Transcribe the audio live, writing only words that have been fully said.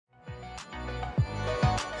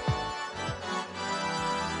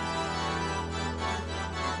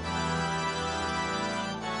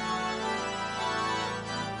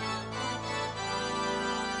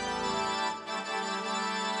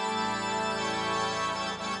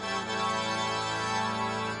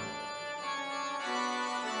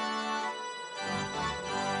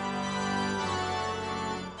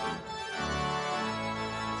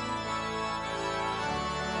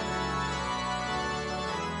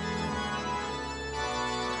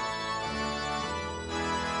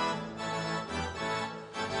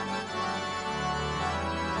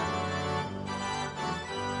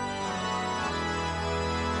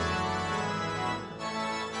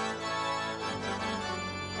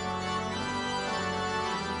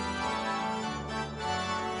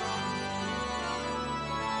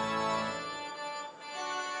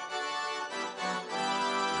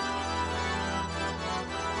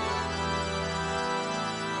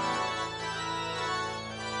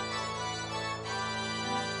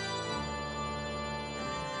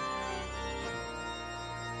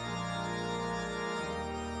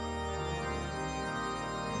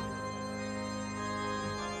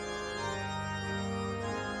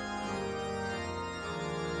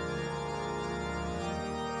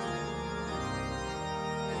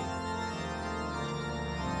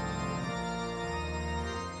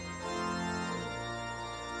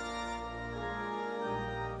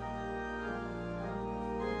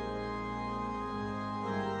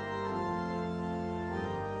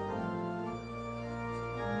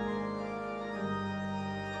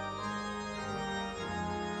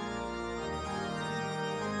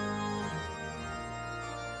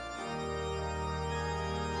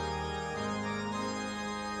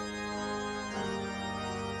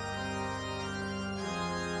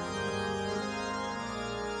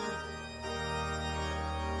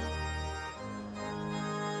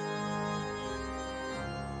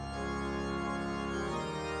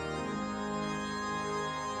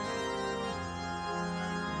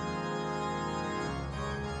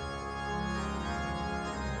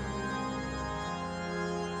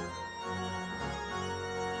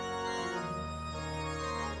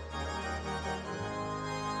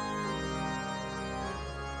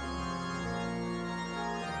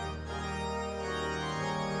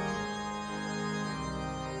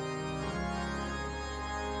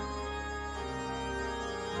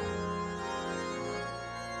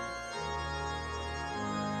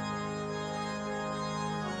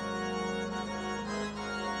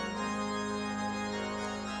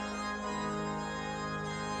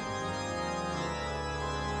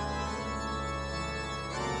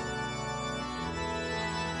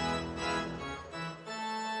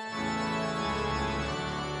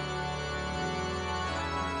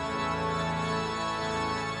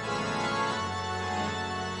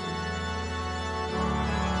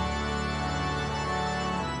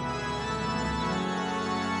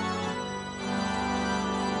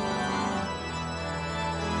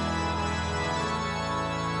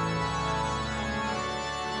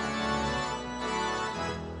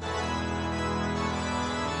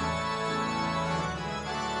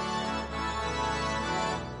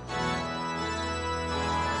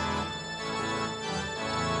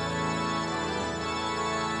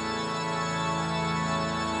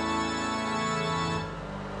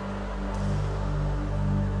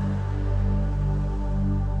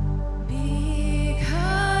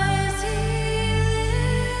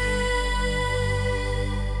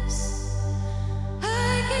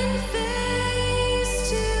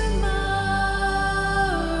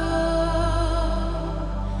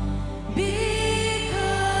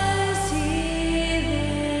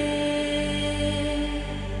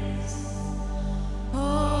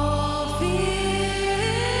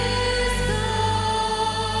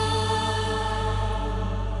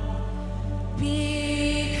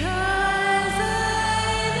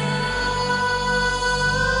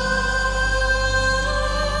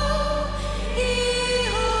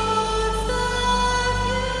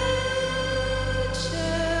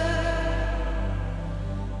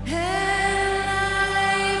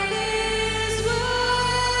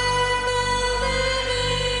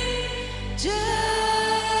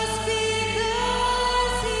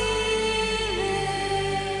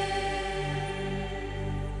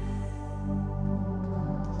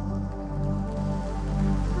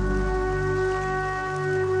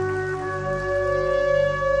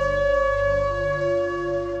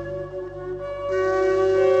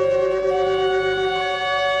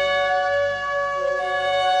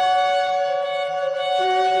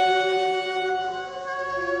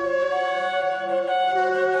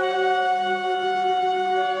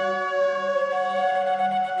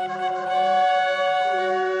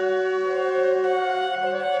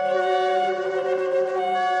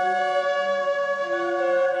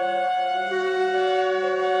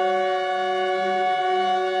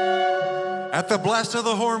At the blast of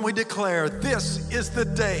the horn, we declare, this is the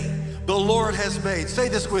day the Lord has made. Say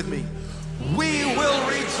this with me. We will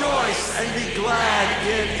rejoice and be glad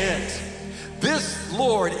in it. This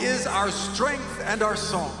Lord is our strength and our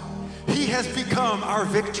song. He has become our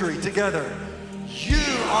victory together. You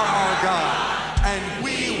are our God, and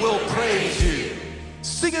we will praise you.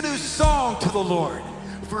 Sing a new song to the Lord,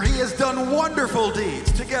 for he has done wonderful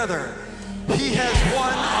deeds together. He has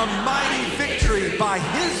won a mighty victory by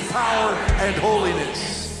his power and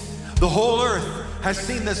holiness. The whole earth has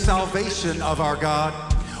seen the salvation of our God.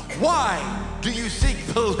 Why do you seek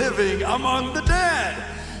the living among the dead?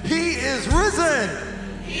 He is risen.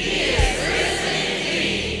 He is risen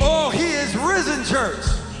indeed. Oh, he is risen, church.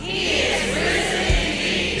 He is risen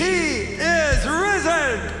indeed. He is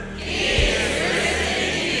risen. He is risen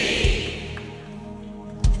indeed.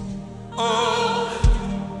 Oh,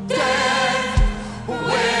 death,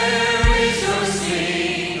 where is your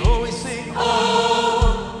sting? Oh, we sing.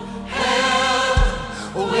 Oh, hell,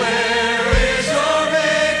 where is your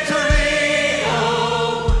victory?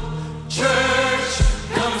 Oh, church,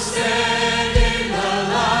 come stand in the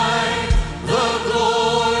light. The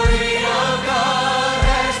glory of God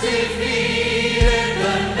has defeated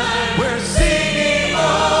the night. We're singing,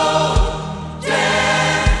 oh,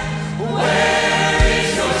 death, where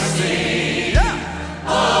is your sting? Yeah.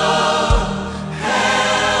 Oh,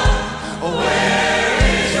 hell, where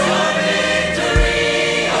is your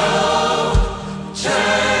victory? Oh,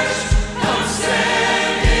 church, come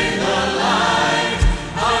stand in the light.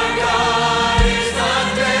 Our God is not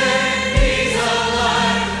dead, he's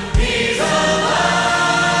alive, he's alive.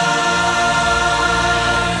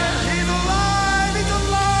 He's alive, he's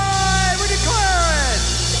alive, we declare it.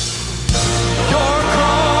 Your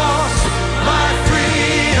cross, my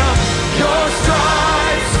freedom, your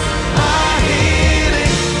stripes, my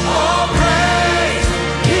healing, all praise,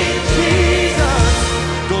 King Jesus.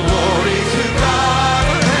 Glory to God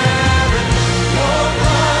in heaven, your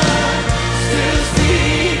blood still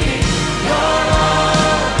speaking, your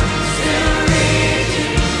love still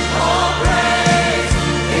reaching, all praise,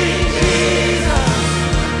 King Jesus.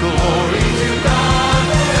 Glory to God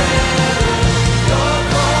in heaven, your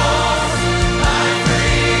cross, my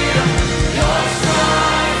freedom, your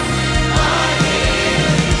stripes, my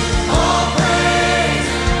healing, all praise,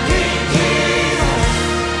 King Jesus.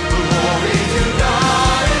 Glory to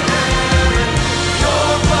God in heaven, your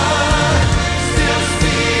blood still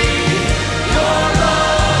speaking, your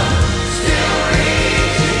love still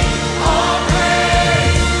reaching, all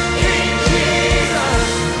praise, King Jesus.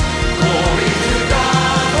 Glory to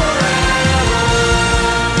God forever.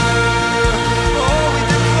 Oh, we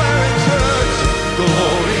declare it, church.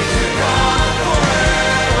 Glory to God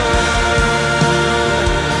forever.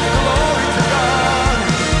 Glory to God.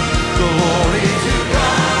 Glory to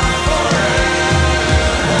God forever.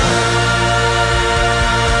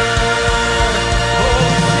 Oh,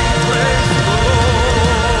 sing praise to the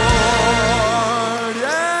Lord.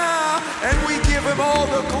 Yeah. And we give him all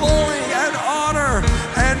the glory and honor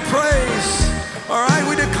and praise. All right,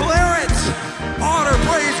 we declare it. Honor,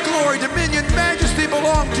 praise, glory, dominion, majesty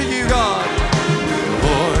belong to you, God.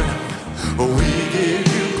 Lord, we give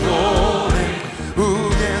you glory. Ooh,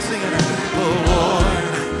 yeah, sing it. Oh,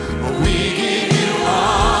 Lord, we give you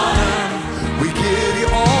honor. We give you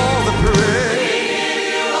all the praise.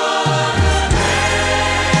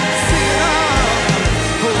 Sing it out.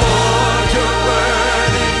 Lord, you're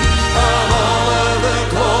worthy of all of the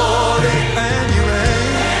glory, and you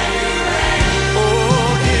reign.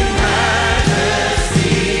 Oh, in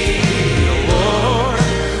majesty, Lord,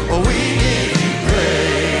 we give you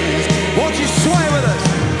praise. Won't you sway with us?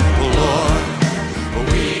 Lord,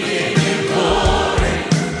 we give you glory.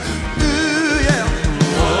 Ooh, yeah.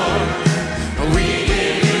 Lord, we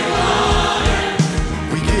give you honor.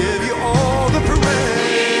 We give you all the praise.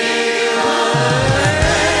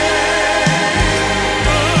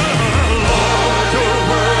 Lord, you're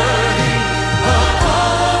worthy of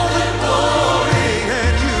all the glory,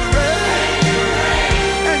 and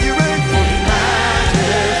you reign for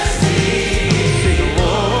majesty. Sing,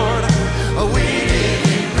 Lord, we give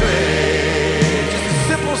you praise. Just a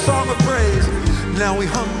simple song of praise. Now we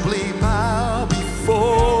humbly bow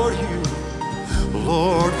before you.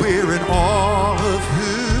 Lord, we're in awe of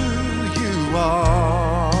who you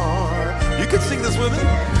are. You can sing this with me.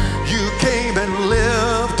 You came and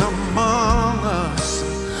lived among us.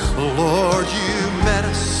 Lord, you met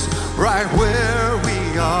us right where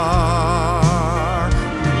we are.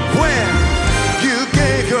 When you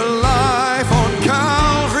gave your life on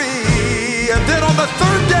Calvary, and then on the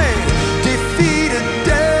third day, defeated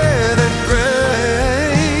death and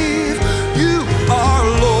grave. You are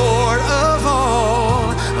Lord of all.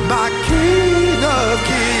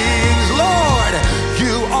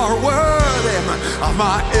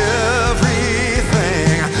 my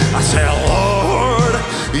everything. I say, Lord,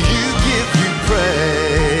 you give you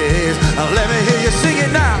praise. Let me hear you sing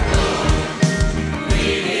it now. We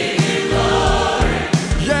give you glory.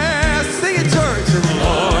 Yeah, sing it, church.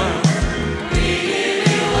 Lord, We give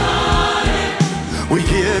you honor. we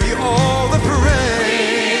give you all the praise.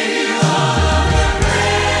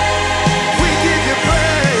 We give you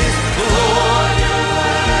praise, Lord,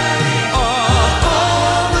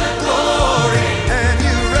 all the glory, and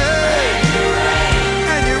you reign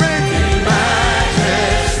in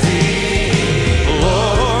majesty.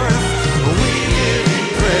 Lord, we give you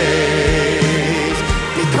praise,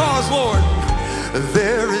 because, Lord,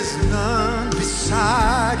 there is none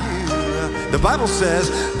beside you. The Bible says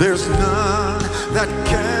there's none that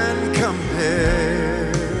can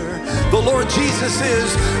compare. The Lord Jesus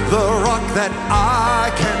is the rock that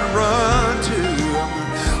I can run to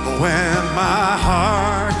when my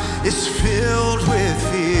heart is filled with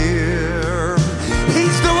fear.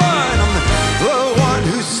 He's the one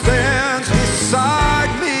who stands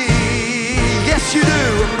beside me. Yes, you do.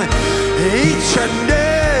 Each and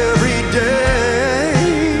every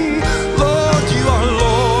day. Lord, you are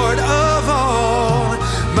Lord of all,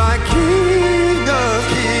 my King of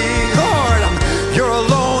kings. Lord, you're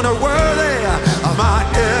alone are worthy of my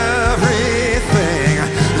everything.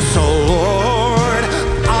 So, Lord,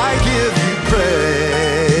 I give you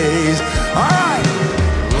praise. All right.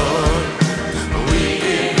 Lord, we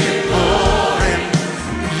give you glory.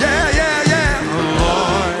 Yeah, yeah, yeah.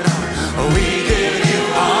 Lord, we give you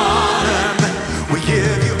honor. We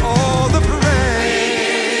give you all the praise.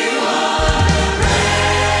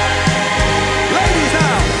 Ladies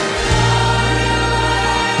now.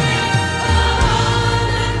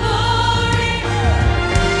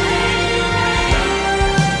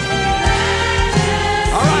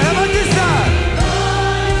 All right, how about this side?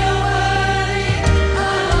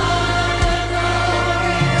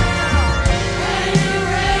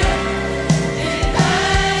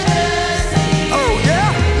 Oh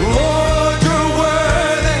yeah, Lord, you're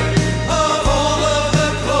worthy of all of the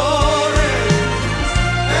glory,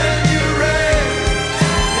 and you reign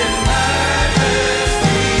in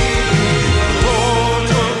majesty. Lord,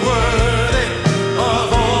 you're worthy of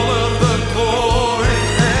all of the glory,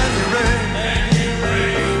 and you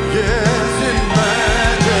reign, yes, in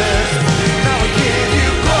majesty. Now we give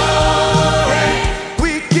you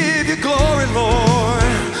glory,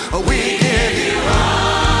 Lord. We give you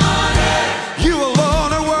honor. You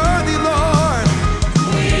alone are worthy, Lord.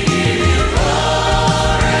 We give you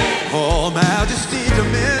glory. All majesty,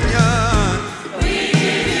 dominion. We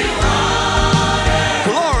give you honor.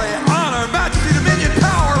 Glory, honor, majesty, dominion,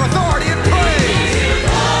 power, authority, and praise.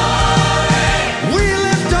 We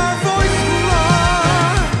lift our voice,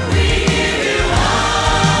 Lord. We give you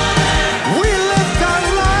honor. We lift our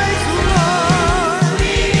lives, Lord.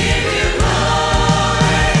 We give you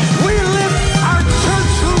glory. We lift our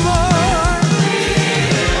church, Lord. We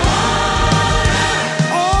give you honor.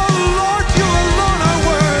 Oh, Lord, you alone are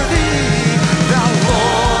worthy. Thou,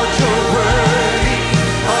 Lord, you're worthy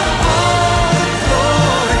of all the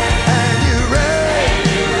glory, and you reign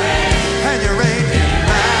in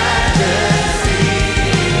majesty.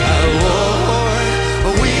 Lord,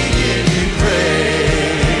 we give you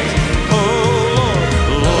praise. Oh,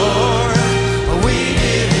 Lord, we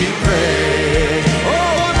give you praise.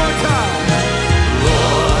 Oh, one more time.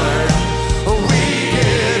 Lord, we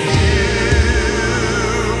give you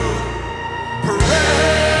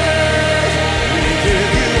praise. We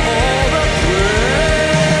give you all the praise.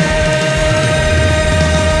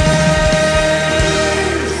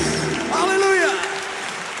 Hallelujah.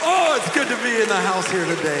 Oh, it's good to be in the house here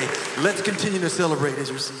today. Let's continue to celebrate as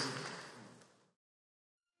you're seated.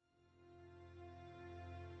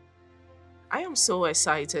 I am so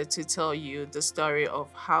excited to tell you the story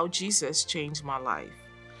of how Jesus changed my life.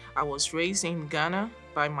 I was raised in Ghana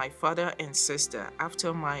by my father and sister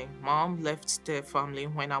after my mom left their family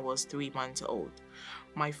when I was 3 months old.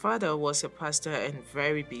 My father was a pastor and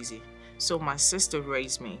very busy, so my sister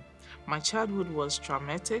raised me. My childhood was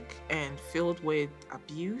traumatic and filled with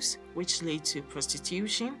abuse, which led to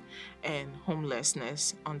prostitution and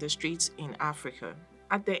homelessness on the streets in Africa.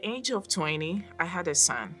 At the age of 20, I had a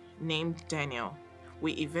son named Daniel.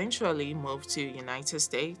 We eventually moved to United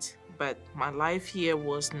States, but my life here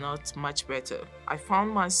was not much better. I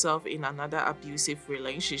found myself in another abusive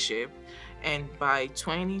relationship, and by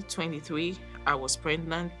 2023, I was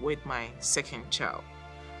pregnant with my second child.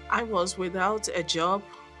 I was without a job,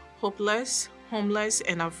 hopeless, homeless,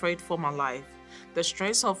 and afraid for my life. The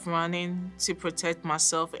stress of running to protect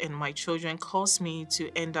myself and my children caused me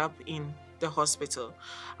to end up in the hospital.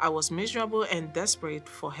 I was miserable and desperate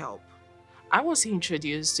for help. I was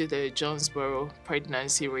introduced to the Jonesboro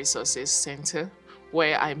Pregnancy Resources Center,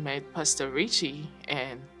 where I met Pastor Richie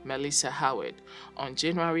and Melissa Howard on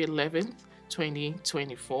January 11th,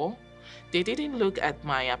 2024. They didn't look at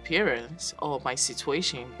my appearance or my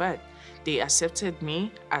situation, but they accepted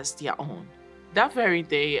me as their own. That very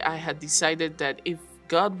day, I had decided that if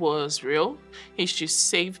God was real, He should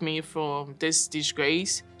save me from this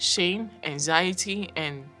disgrace, shame, anxiety,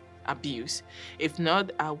 and abuse. If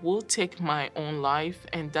not, I will take my own life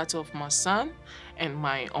and that of my son and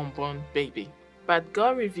my unborn baby. But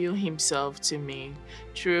God revealed Himself to me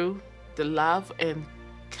through the love and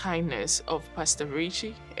kindness of Pastor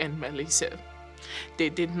Richie and Melissa. They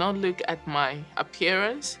did not look at my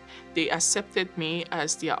appearance. They accepted me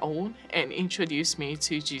as their own and introduced me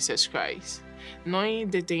to Jesus Christ. Knowing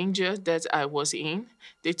the danger that I was in,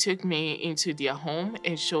 they took me into their home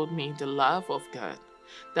and showed me the love of God.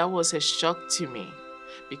 That was a shock to me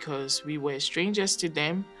because we were strangers to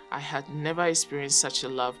them. I had never experienced such a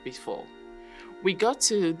love before. We got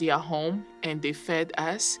to their home and they fed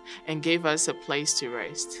us and gave us a place to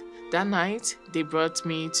rest. That night, they brought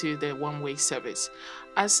me to the one-way service.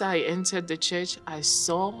 As I entered the church, I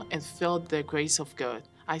saw and felt the grace of God.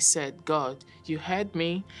 I said, God, you heard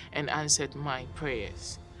me and answered my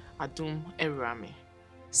prayers. Adum Erami.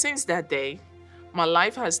 Since that day, my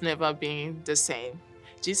life has never been the same.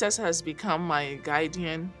 Jesus has become my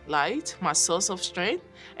guardian light, my source of strength,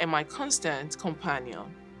 and my constant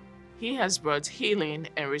companion. He has brought healing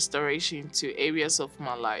and restoration to areas of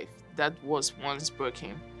my life that was once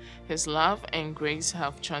broken. His love and grace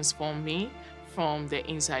have transformed me from the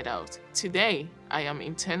inside out. Today, I am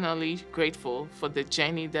eternally grateful for the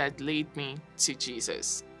journey that led me to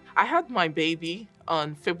Jesus. I had my baby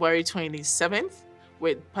on February 27th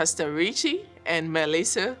with Pastor Richie and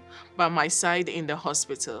Melissa by my side in the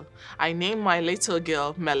hospital. I named my little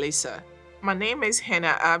girl Melissa. My name is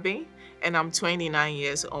Hannah Abbey and I'm 29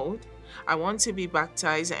 years old. I want to be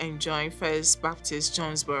baptized and join First Baptist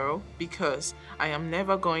Jonesboro because I am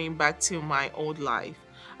never going back to my old life.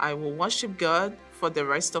 I will worship God for the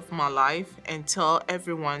rest of my life and tell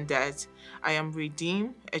everyone that I am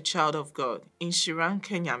redeemed, a child of God. Inshiran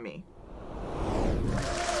Kenyame.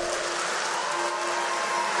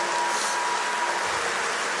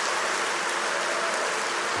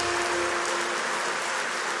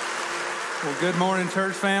 Well, good morning,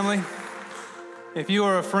 church family. If you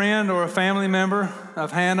are a friend or a family member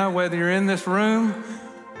of Hannah, whether you're in this room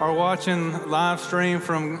or watching live stream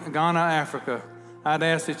from Ghana, Africa, I'd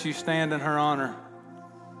ask that you stand in her honor.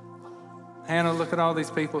 Hannah, look at all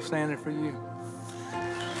these people standing for you.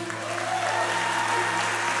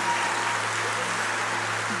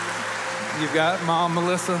 You've got Mom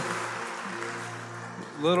Melissa,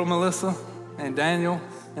 little Melissa, and Daniel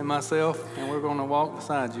and myself, and we're going to walk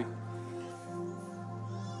beside you.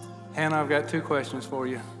 Hannah, I've got two questions for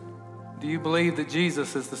you. Do you believe that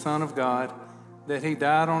Jesus is the Son of God, that He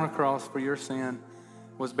died on a cross for your sin,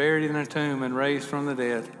 was buried in a tomb, and raised from the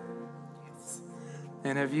dead? Yes.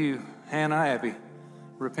 And have you, Hannah Abbey,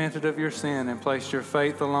 repented of your sin and placed your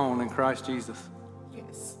faith alone in Christ Jesus?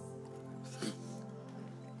 Yes.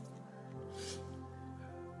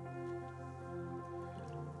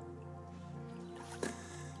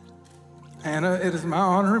 Hannah, it is my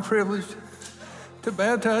honor and privilege to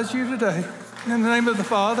baptize you today. In the name of the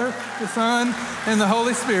Father, the Son, and the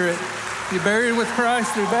Holy Spirit. You're buried with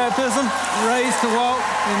Christ through baptism, raised to walk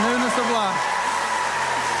in newness of life.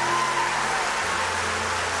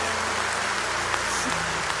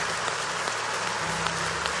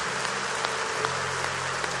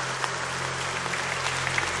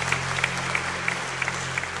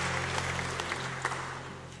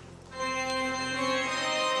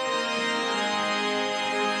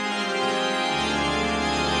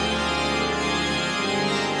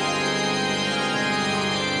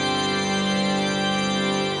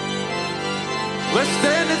 Let's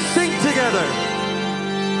stand and sing together.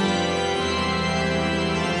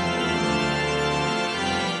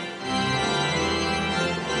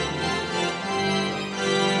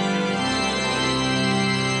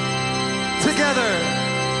 Together.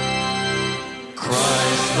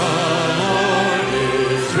 Christ the Lord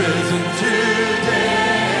is risen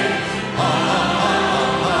today. Hallelujah.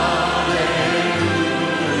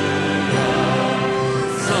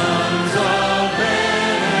 Sons of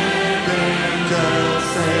men and angels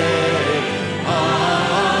sing.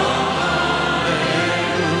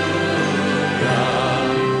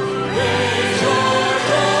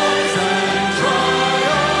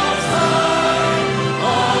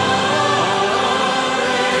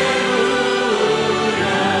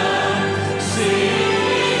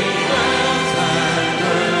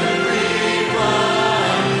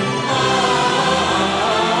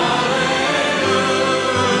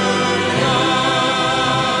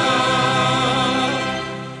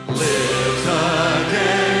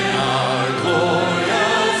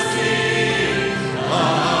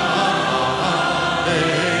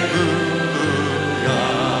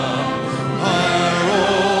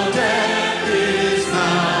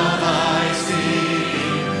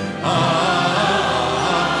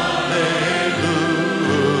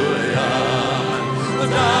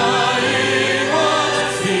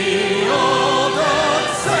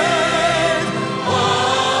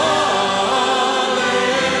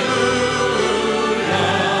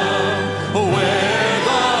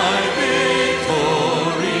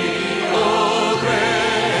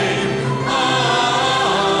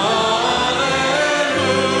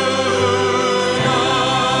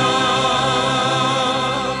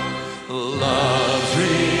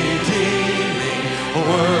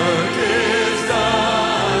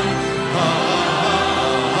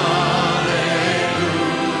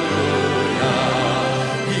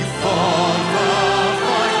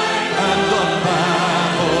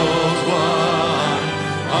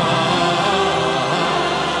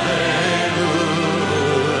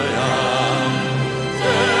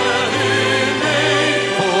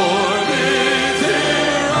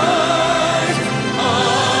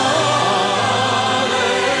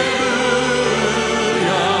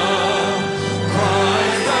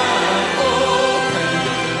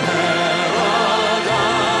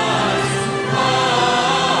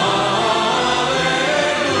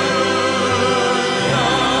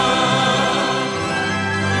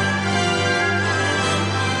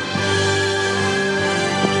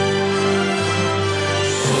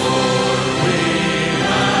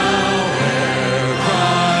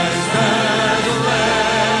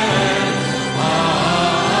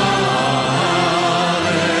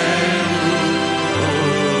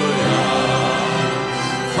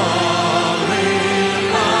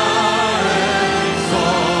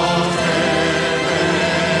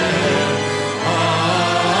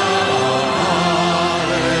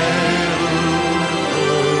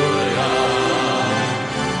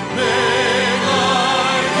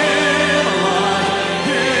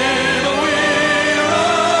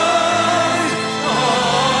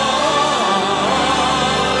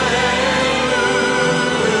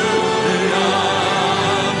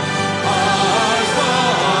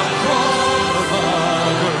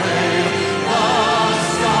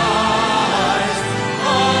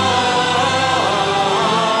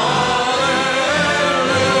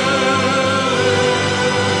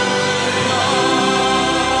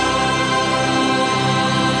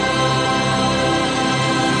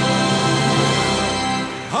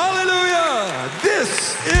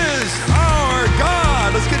 is our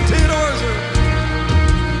God. Let's continue to worship.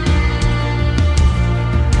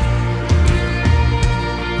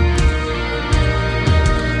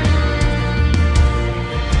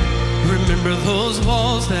 Remember those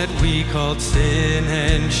walls that we called sin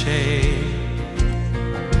and shame.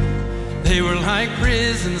 They were like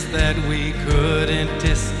prisons that we couldn't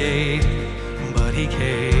escape. But he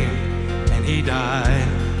came and he died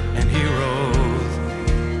and he rose.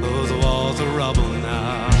 Those walls are rubble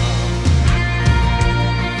now.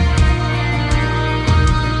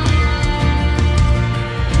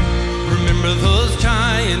 Remember those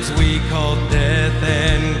giants we called death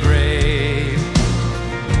and grave.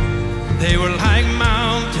 They were like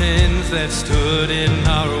mountains that stood in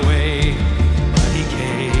our way. But he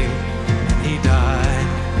came and he died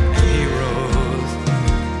and he rose.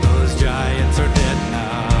 Those giants are dead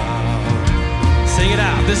now. Sing it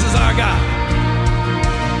out. This is our God.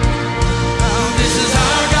 Oh, this is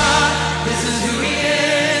our God. This is who he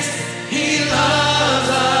is. He loves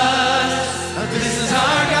us. This is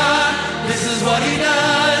our God. This is what he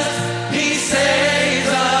does. He saves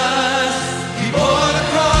us. He bore the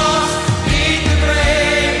cross, beat the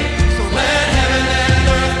grave. So let heaven and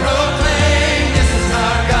earth proclaim, this is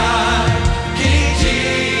our God, King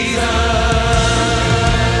Jesus.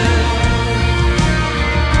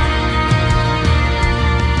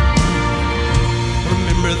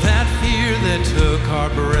 Remember that fear that took our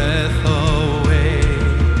breath away.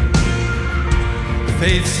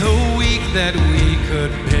 Faith so weak that we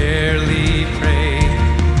could barely pray.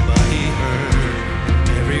 But he heard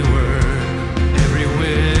every word, every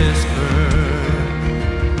whisper.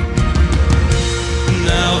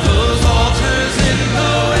 Now those altars in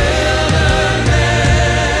the wilderness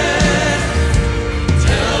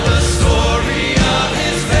tell the story of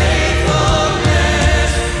his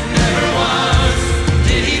faithfulness. Never once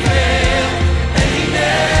did he fail, and he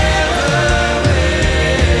never will.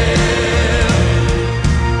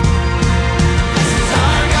 This is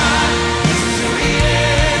our God, this is who he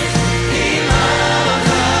is. He loves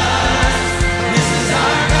us. This is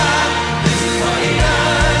our God, this is what he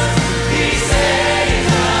does. He saves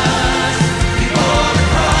us. He bore the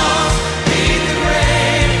cross, beat the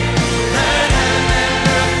grave. Let heaven and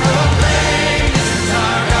earth proclaim, this is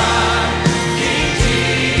our God, King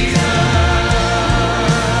Jesus.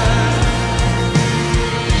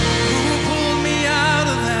 Who pulled me out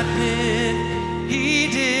of that pit? He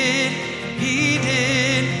did, he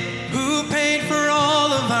did. Who paid for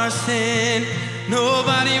all of our sin?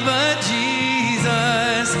 Nobody but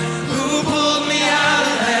Jesus. Who pulled me out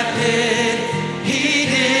of that pit? He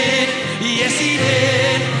did, yes he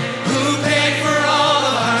did. Who paid for all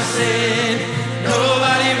of our sin?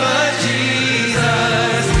 Nobody but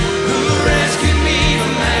Jesus. Who rescued me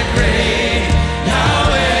from that grave?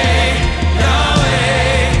 Yahweh,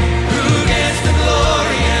 Yahweh. Who gets the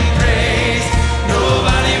glory and praise?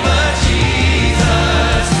 Nobody but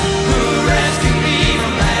Jesus. Who rescued me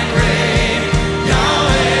from that grave?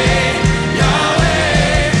 Yahweh,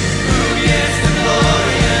 Yahweh. Who gets the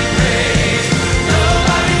glory and praise?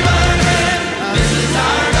 Nobody but him. This is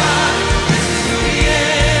our God. This is who he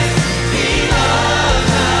is. He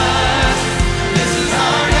loves us. This is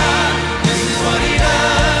our God. This is what he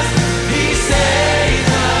does. He saves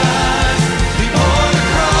us. He bore the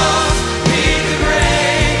cross, beat the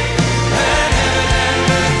grave. Let heaven and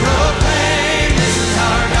earth proclaim, this is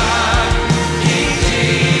our God, King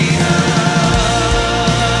Jesus.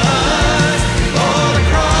 He bore the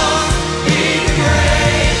cross, beat the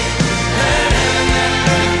grave. Let heaven and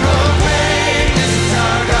earth proclaim, this is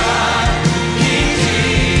our God, King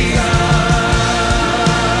Jesus.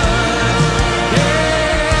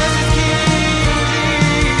 Yes, it's King Jesus.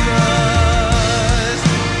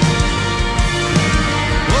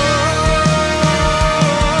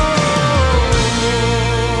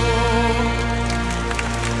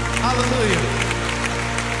 Hallelujah.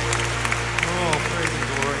 Oh, praise and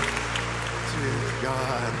glory to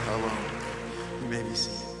God alone. You may be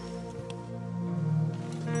seated.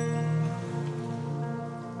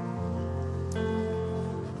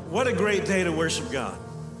 What a great day to worship God.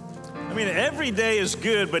 I mean, every day is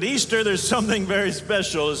good, but Easter, there's something very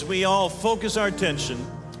special as we all focus our attention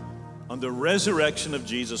on the resurrection of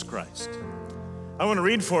Jesus Christ. I want to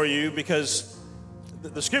read for you because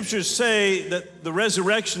the scriptures say that the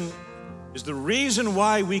resurrection is the reason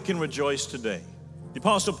why we can rejoice today. The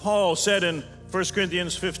Apostle Paul said in 1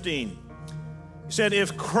 Corinthians 15, he said,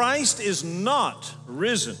 if Christ is not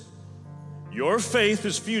risen, your faith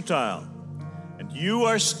is futile, and you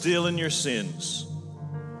are still in your sins.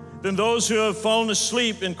 Then those who have fallen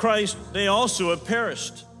asleep in Christ, they also have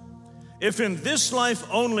perished. If in this life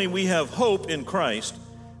only we have hope in Christ,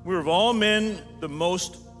 we were of all men the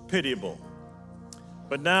most pitiable.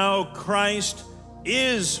 But now Christ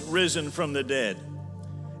is risen from the dead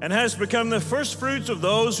and has become the firstfruits of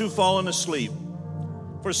those who've fallen asleep.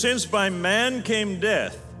 For since by man came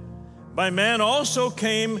death, by man also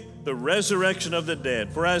came the resurrection of the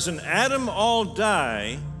dead. For as in Adam all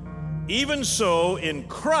die, even so in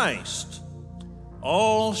Christ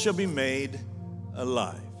all shall be made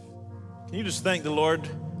alive. Can you just thank the Lord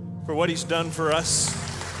for what he's done for us?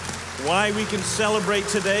 Why we can celebrate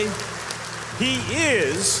today? He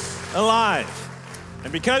is alive.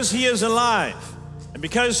 And because he is alive, and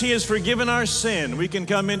because he has forgiven our sin, we can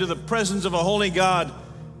come into the presence of a holy God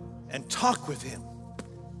and talk with him.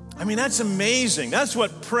 I mean, that's amazing. That's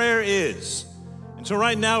what prayer is. And so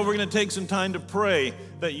right now we're going to take some time to pray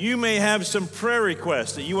that you may have some prayer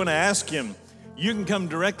requests that you want to ask him. You can come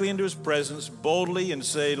directly into his presence boldly and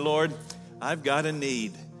say, Lord, I've got a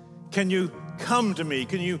need. Can you come to me?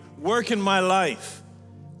 Can you work in my life?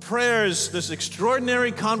 Prayer is this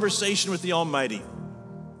extraordinary conversation with the Almighty.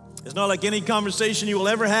 It's not like any conversation you will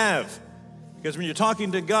ever have, because when you're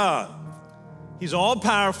talking to God, he's all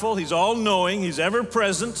powerful, he's all knowing, he's ever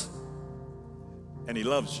present, and he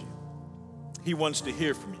loves you. He wants to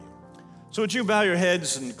hear from you. So would you bow your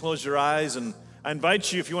heads and close your eyes, and I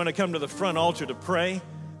invite you, if you want to come to the front altar to pray,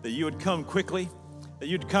 that you would come quickly, that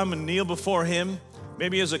you'd come and kneel before him,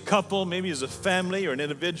 maybe as a couple, maybe as a family or an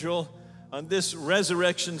individual on this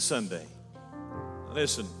Resurrection Sunday.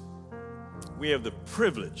 Listen, we have the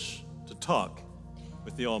privilege to talk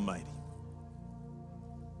with the Almighty.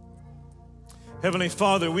 Heavenly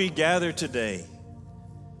Father, we gather today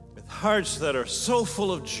with hearts that are so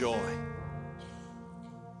full of joy.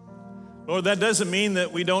 Lord, that doesn't mean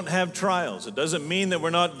that we don't have trials. It doesn't mean that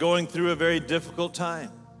we're not going through a very difficult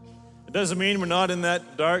time. It doesn't mean we're not in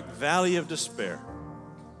that dark valley of despair.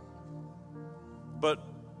 But,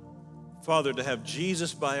 Father, to have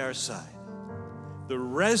Jesus by our side, the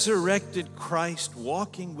resurrected Christ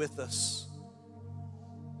walking with us,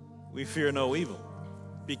 we fear no evil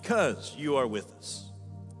because you are with us.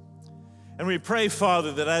 And we pray,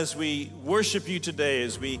 Father, that as we worship you today,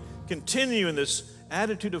 as we continue in this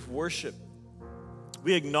attitude of worship,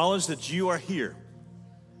 we acknowledge that you are here.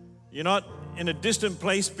 You're not in a distant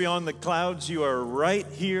place beyond the clouds. You are right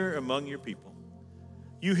here among your people.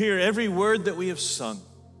 You hear every word that we have sung.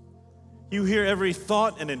 You hear every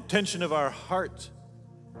thought and intention of our heart.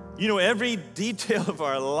 You know every detail of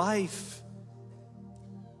our life.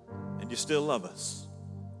 And you still love us.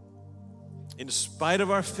 In spite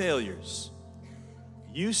of our failures,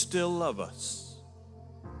 you still love us.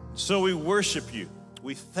 So we worship you.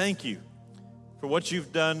 We thank you for what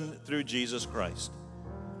you've done through Jesus Christ.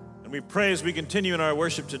 And we pray as we continue in our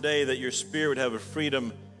worship today that your Spirit would have a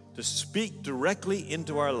freedom to speak directly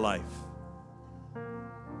into our life.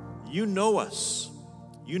 You know us.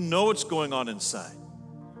 You know what's going on inside.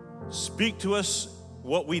 Speak to us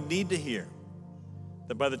what we need to hear,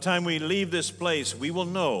 that by the time we leave this place, we will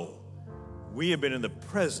know we have been in the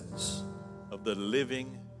presence of the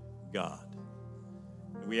living God.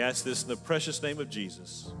 And we ask this in the precious name of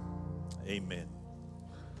Jesus. Amen.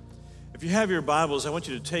 If you have your Bibles, I want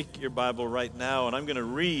you to take your Bible right now, and I'm going to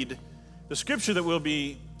read the scripture that we'll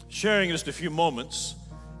be sharing in just a few moments.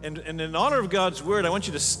 And in honor of God's word, I want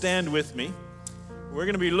you to stand with me. We're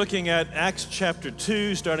going to be looking at Acts chapter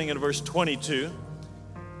 2, starting at verse 22.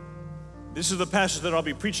 This is the passage that I'll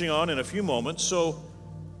be preaching on in a few moments. So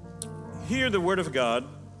hear the word of God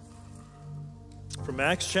from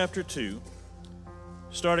Acts chapter 2,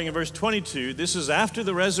 starting in verse 22. This is after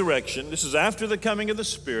the resurrection. This is after the coming of the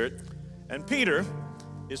Spirit. And Peter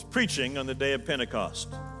is preaching on the day of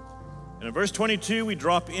Pentecost. And in verse 22, we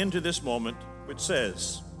drop into this moment, which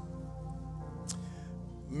says,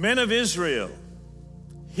 "Men of Israel,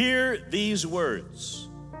 hear these words.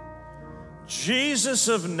 Jesus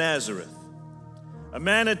of Nazareth, a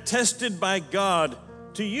man attested by God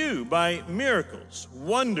to you by miracles,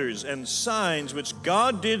 wonders, and signs which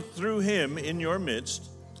God did through him in your midst,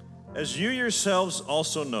 as you yourselves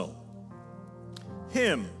also know.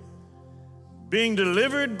 Him, being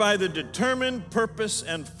delivered by the determined purpose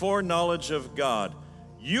and foreknowledge of God,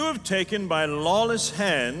 you have taken by lawless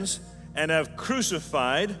hands and have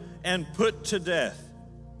crucified and put to death,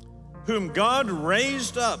 whom God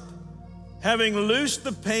raised up, having loosed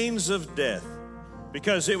the pains of death,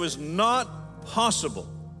 because it was not possible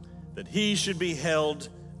that he should be held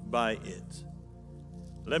by it."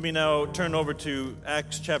 Let me now turn over to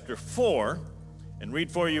Acts chapter 4 and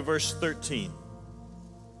read for you verse 13.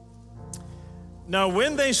 "Now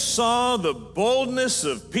when they saw the boldness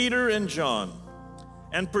of Peter and John,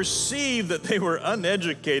 and perceived that they were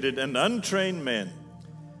uneducated and untrained men,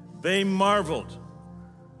 they marveled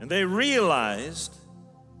and they realized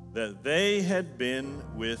that they had been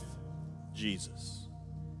with Jesus.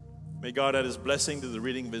 May God add his blessing to the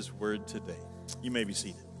reading of his word today. You may be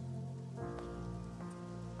seated.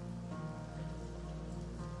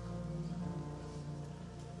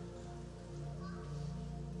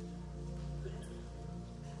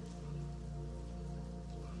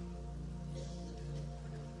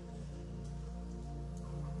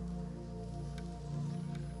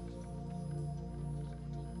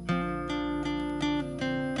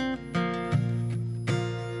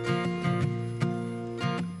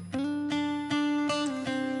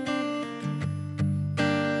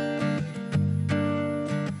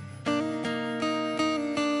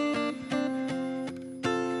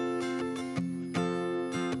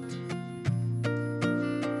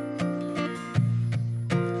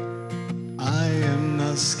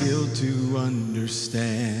 Skilled to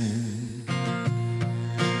understand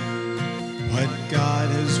what God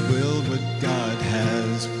has willed, what God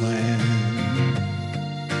has planned.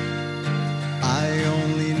 I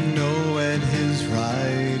only know at his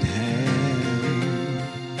right hand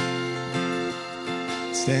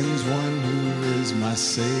stands one who is my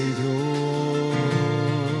Savior.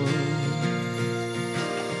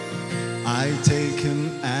 I take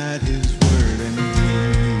him at his word and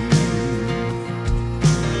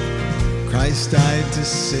Christ died to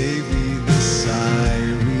save me, this I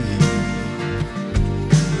read.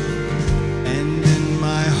 And in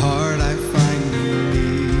my heart I find the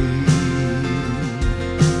need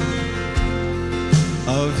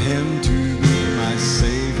of him to be my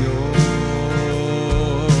Savior,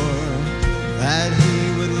 that he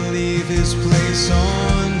would leave his place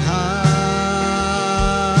on high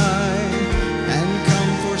and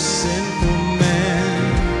come for sinful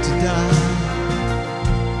men to die.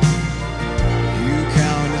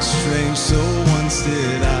 Strange, so once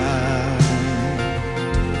did I,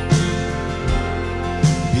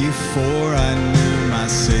 before I knew my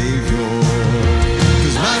Savior.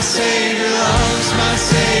 'Cause my Savior loves, my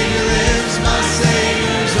Savior lives, my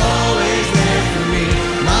Savior's always there for me.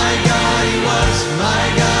 My God, he was, my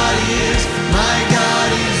God, he is, my God,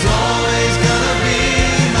 he's always gonna be.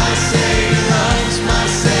 My Savior loves, my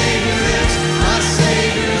Savior lives, my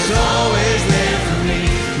Savior's always there for me.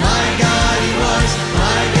 My God, he was,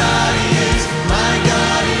 my God, he is, my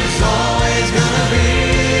God, he's always gonna be.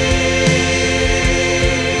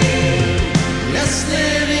 Yes,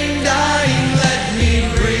 living, dying, let me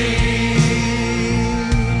breathe.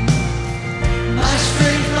 My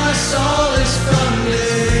strength, my solace from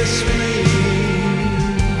this plea,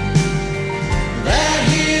 that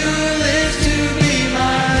he who lives to be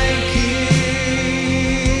my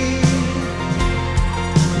King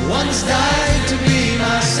once died to be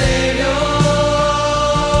my Savior.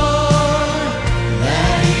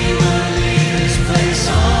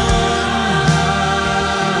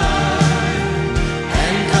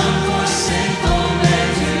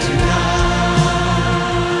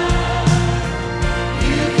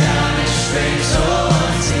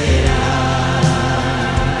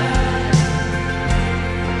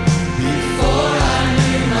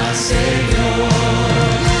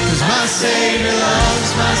 Savior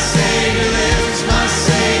loves, my Savior lives, my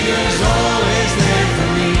Savior's always there for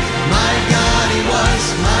me. My God, he was,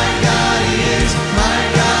 my God, he is, my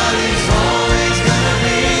God, he's always gonna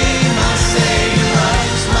be. My Savior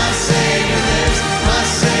loves, my Savior lives, my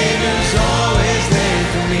Savior's always there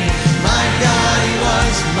for me. My God, he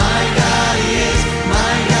was, my God, he is,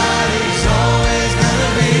 my God, he's always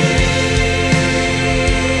gonna be.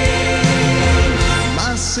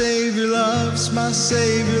 My Savior loves, my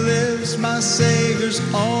Savior lives, my Savior's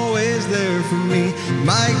always there for me.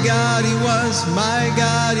 My God, he was, my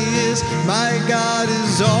God, he is, my God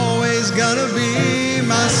is always gonna be.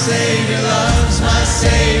 My Savior loves, my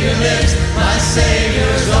Savior lives, my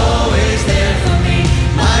Savior's always there for me.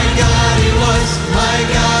 My God, he was, my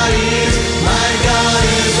God, he is, my God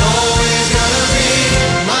is always gonna be.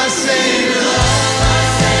 My Savior loves, my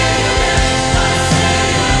Savior lives, my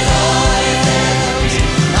Savior's always there for me.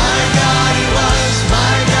 My God, he was,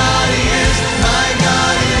 my God, he is, my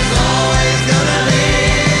God is always gonna be.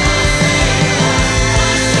 My Savior,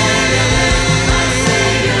 my Savior lives, my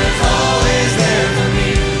Savior's always there for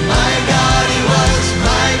me. My God, he was,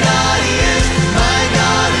 my God, he is, my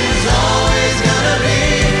God is always gonna be.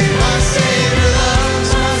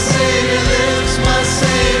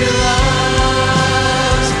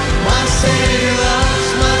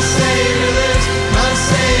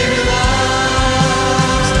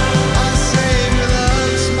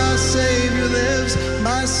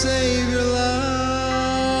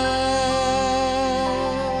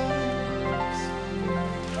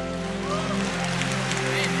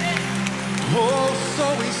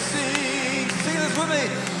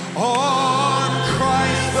 On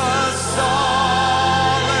Christ the solid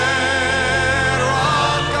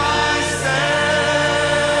rock I stand.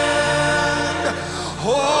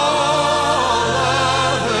 All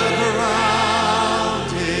other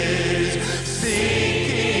ground is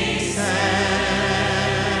sinking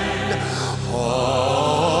sand.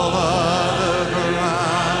 All other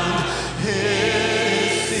ground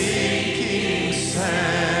is sinking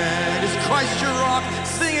sand. Is Christ your rock?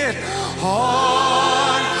 Sing it.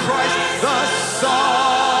 On Christ the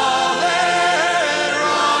solid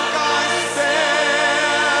rock I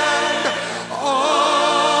stand.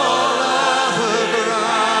 All other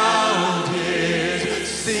ground is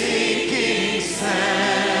sinking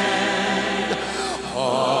sand.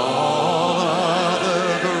 All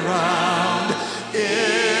other ground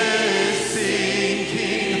is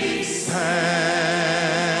sinking sand.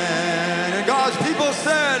 And God's people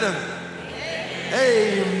said,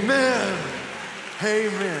 amen.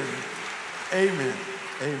 Amen. Amen.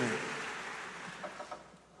 Amen.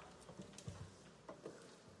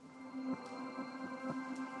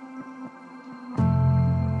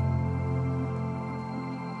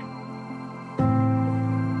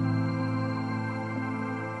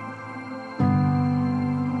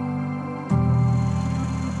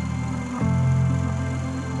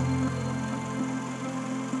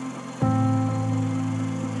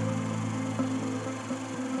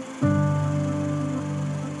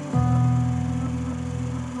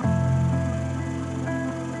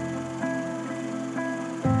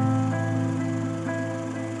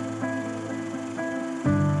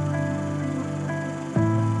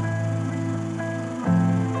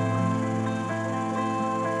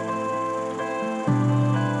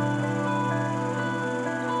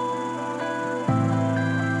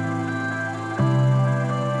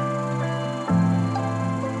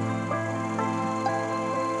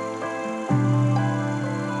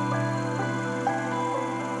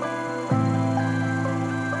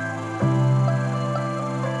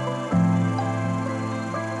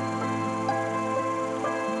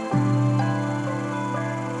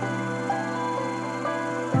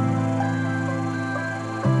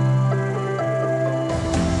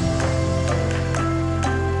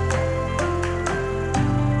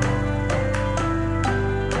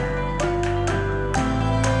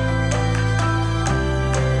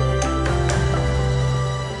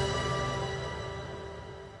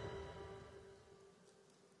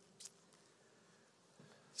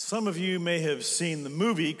 Some of you may have seen the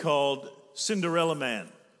movie called Cinderella Man.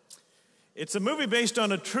 It's a movie based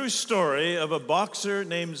on a true story of a boxer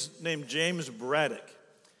named James Braddock.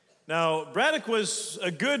 Now, Braddock was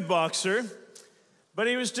a good boxer, but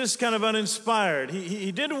he was just kind of uninspired.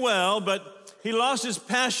 He did well, but he lost his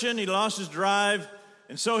passion, he lost his drive,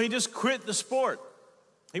 and so he just quit the sport.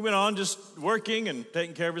 He went on just working and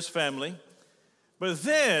taking care of his family. But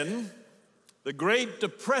then the Great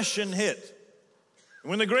Depression hit. And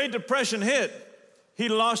when the Great Depression hit, he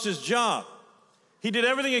lost his job. He did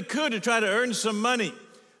everything he could to try to earn some money,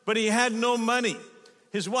 but he had no money.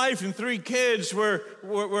 His wife and 3 kids were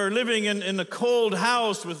living in a cold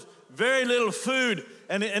house with very little food.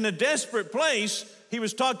 And in a desperate place, he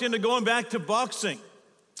was talked into going back to boxing.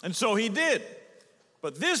 And so he did.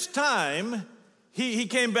 But this time, he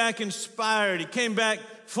came back inspired. He came back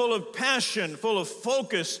full of passion, full of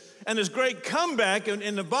focus. And his great comeback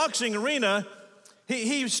in the boxing arena,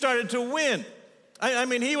 he started to win. I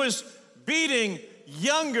mean, he was beating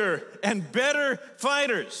younger and better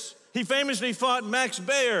fighters. He famously fought Max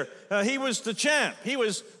Baer. He was the champ. He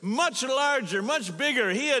was much larger, much bigger.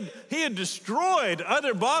 He had destroyed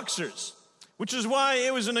other boxers, which is why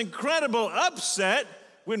it was an incredible upset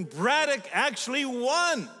when Braddock actually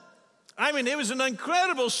won. I mean, it was an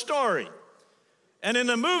incredible story. And in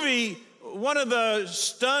the movie, one of the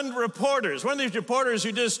stunned reporters, one of these reporters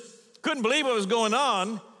who just couldn't believe what was going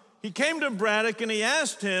on, he came to Braddock and he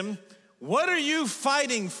asked him, "What are you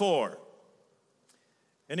fighting for?"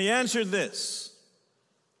 And he answered this: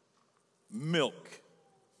 milk.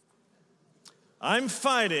 I'm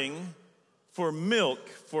fighting for milk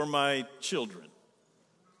for my children.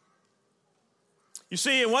 You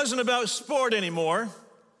see, it wasn't about sport anymore.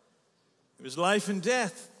 It was life and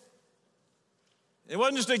death. It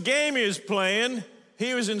wasn't just a game he was playing.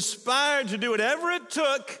 He was inspired to do whatever it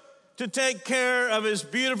took to take care of his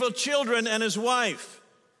beautiful children and his wife.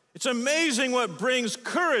 It's amazing what brings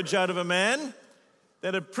courage out of a man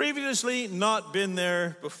that had previously not been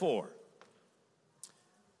there before.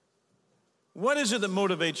 What is it that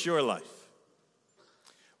motivates your life?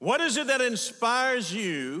 What is it that inspires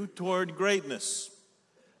you toward greatness?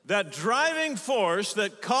 That driving force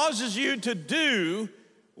that causes you to do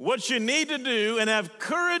what you need to do, and have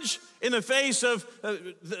courage in the face of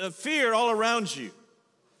fear all around you.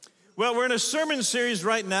 Well, we're in a sermon series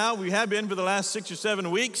right now. We have been for the last 6 or 7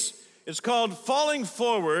 weeks. It's called Falling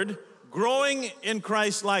Forward, Growing in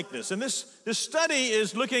Christ Likeness. And this study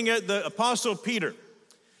is looking at the Apostle Peter.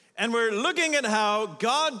 And we're looking at how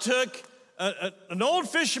God took an old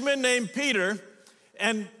fisherman named Peter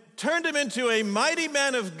and turned him into a mighty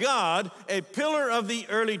man of God, a pillar of the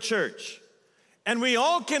early church. And we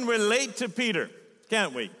all can relate to Peter,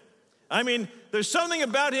 can't we? I mean, there's something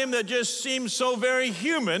about him that just seems so very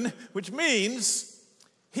human, which means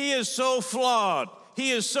he is so flawed.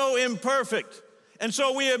 He is so imperfect. And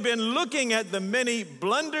so we have been looking at the many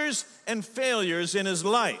blunders and failures in his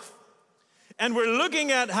life. And we're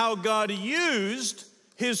looking at how God used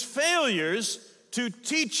his failures to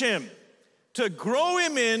teach him, to grow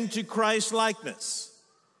him into Christ likeness.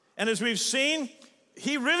 And as we've seen,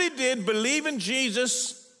 he really did believe in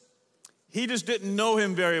Jesus. He just didn't know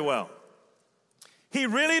him very well. He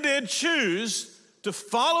really did choose to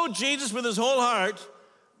follow Jesus with his whole heart,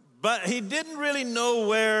 but he didn't really know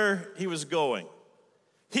where he was going.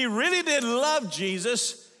 He really did love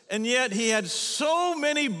Jesus, and yet he had so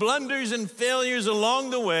many blunders and failures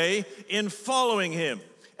along the way in following him.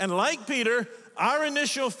 And like Peter, our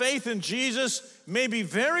initial faith in Jesus may be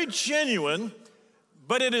very genuine,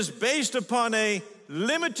 but it is based upon a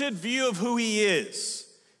limited view of who he is.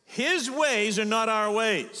 His ways are not our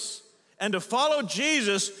ways. And to follow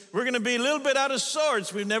Jesus, we're going to be a little bit out of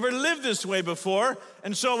sorts. We've never lived this way before.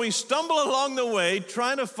 And so we stumble along the way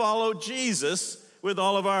trying to follow Jesus with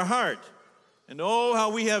all of our heart. And oh,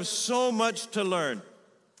 how we have so much to learn.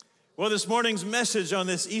 Well, this morning's message on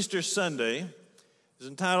this Easter Sunday is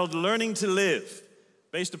entitled Learning to Live,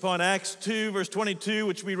 based upon Acts 2, verse 22,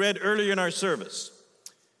 which we read earlier in our service.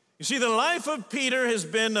 You see, the life of Peter has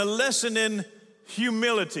been a lesson in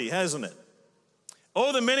humility, hasn't it?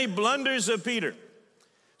 Oh, the many blunders of Peter.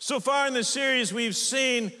 So far in the series, we've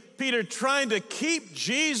seen Peter trying to keep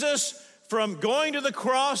Jesus from going to the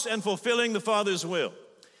cross and fulfilling the Father's will.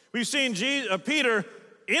 We've seen Peter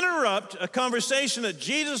interrupt a conversation that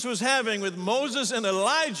Jesus was having with Moses and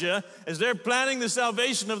Elijah as they're planning the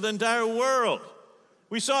salvation of the entire world.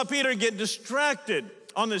 We saw Peter get distracted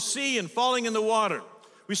on the sea and falling in the water.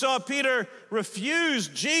 We saw Peter refuse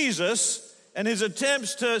Jesus and his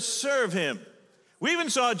attempts to serve him. We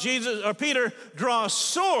even saw Peter draw a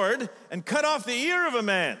sword and cut off the ear of a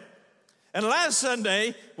man. And last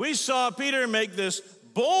Sunday, we saw Peter make this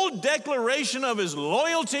bold declaration of his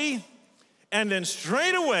loyalty and then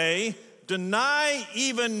straight away deny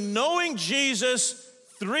even knowing Jesus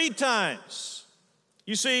 3 times.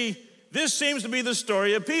 You see, this seems to be the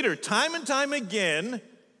story of Peter. Time and time again,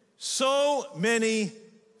 so many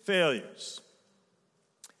failures.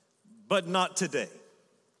 But not today.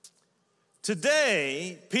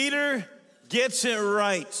 Today, Peter gets it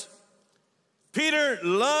right. Peter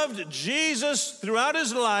loved Jesus throughout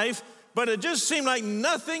his life, but it just seemed like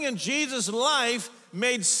nothing in Jesus' life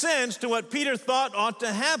made sense to what Peter thought ought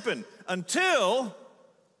to happen until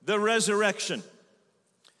the resurrection.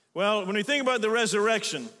 Well, when we think about the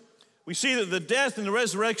resurrection, we see that the death and the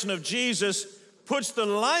resurrection of Jesus puts the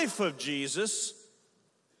life of Jesus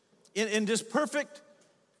in this perfect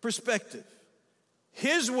perspective.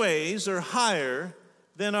 His ways are higher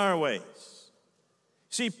than our ways.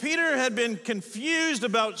 See, Peter had been confused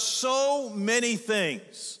about so many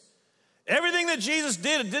things. Everything that Jesus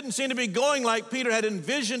did, it didn't seem to be going like Peter had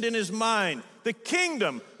envisioned in his mind. The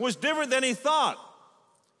kingdom was different than he thought.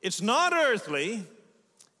 It's not earthly,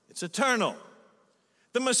 it's eternal.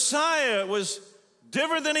 The Messiah was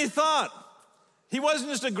different than he thought. He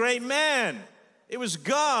wasn't just a great man. It was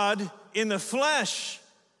God in the flesh.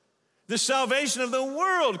 The salvation of the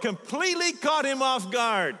world completely caught him off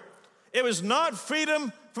guard. It was not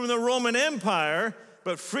freedom from the Roman Empire,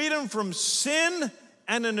 but freedom from sin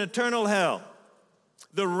and an eternal hell.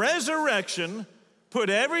 The resurrection put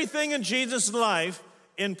everything in Jesus' life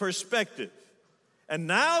in perspective. And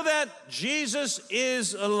now that Jesus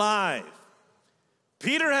is alive,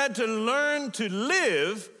 Peter had to learn to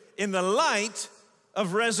live in the light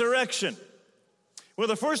of resurrection. Well,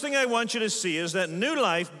 the first thing I want you to see is that new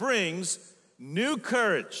life brings new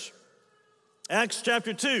courage. Acts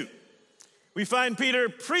chapter 2, we find Peter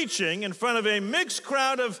preaching in front of a mixed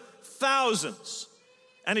crowd of thousands.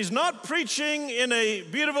 And he's not preaching in a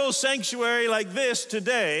beautiful sanctuary like this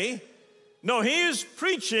today. No, he is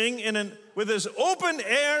preaching with his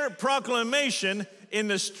open-air proclamation in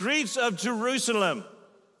the streets of Jerusalem.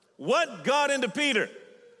 What got into Peter?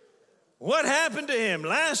 What happened to him?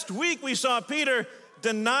 Last week we saw Peter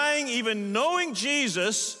denying even knowing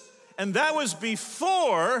Jesus And that was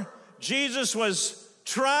before Jesus was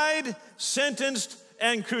tried, sentenced,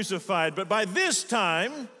 and crucified. But by this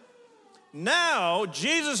time, now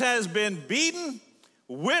Jesus has been beaten,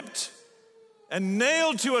 whipped, and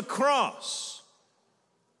nailed to a cross.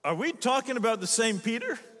 Are we talking about the same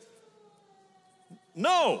Peter?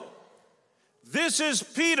 No. This is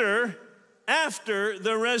Peter after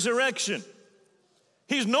the resurrection.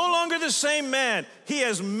 He's no longer the same man. He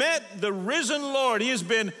has met the risen Lord. He has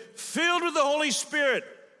been filled with the Holy Spirit.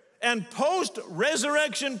 And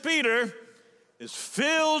post-resurrection Peter is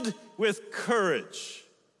filled with courage.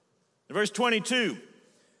 In verse 22,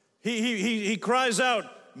 he cries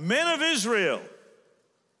out, "Men of Israel,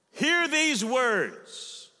 hear these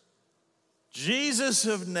words, Jesus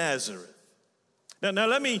of Nazareth." Now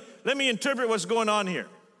let me interpret what's going on here.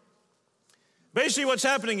 Basically what's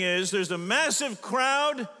happening is there's a massive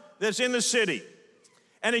crowd that's in the city.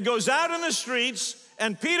 And he goes out in the streets,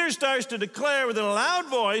 and Peter starts to declare with a loud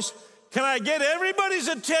voice, "Can I get everybody's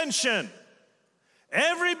attention?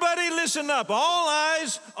 Everybody listen up, all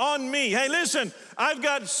eyes on me. Hey, listen, I've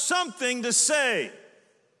got something to say."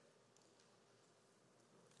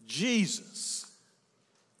 Jesus.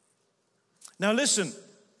 Now listen,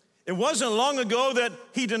 it wasn't long ago that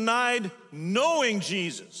he denied knowing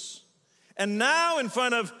Jesus. And now in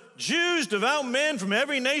front of Jews, devout men from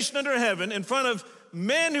every nation under heaven, in front of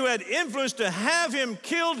men who had influence to have him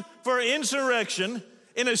killed for insurrection,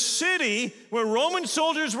 in a city where Roman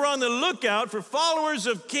soldiers were on the lookout for followers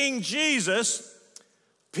of King Jesus,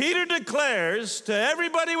 Peter declares to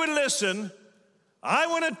everybody who would listen, "I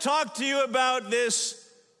want to talk to you about this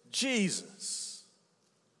Jesus."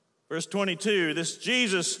 Verse 22, this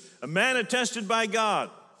Jesus, a man attested by God,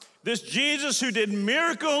 this Jesus who did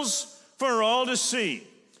miracles for all to see.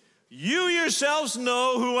 You yourselves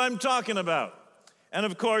know who I'm talking about. And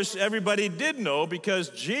of course, everybody did know because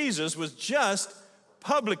Jesus was just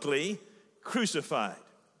publicly crucified.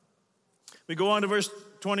 We go on to verse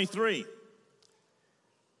 23.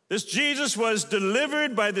 This Jesus was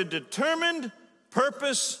delivered by the determined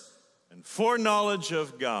purpose and foreknowledge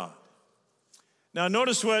of God. Now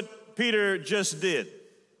notice what Peter just did.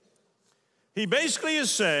 He basically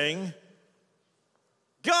is saying,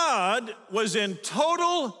 God was in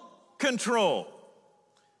total control,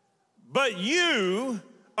 but you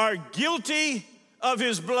are guilty of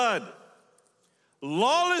his blood.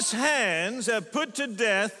 Lawless hands have put to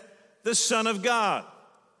death the Son of God.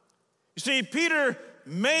 You see, Peter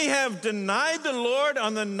may have denied the Lord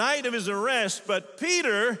on the night of his arrest, but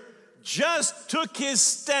Peter just took his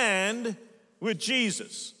stand with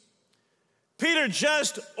Jesus. Peter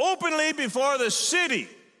just openly before the city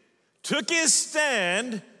took his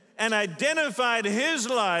stand and identified his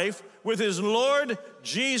life with his Lord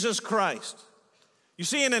Jesus Christ. You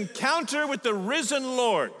see, an encounter with the risen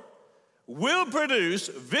Lord will produce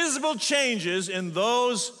visible changes in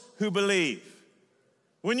those who believe.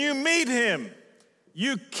 When you meet him,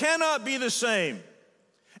 you cannot be the same.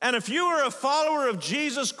 And if you are a follower of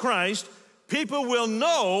Jesus Christ, people will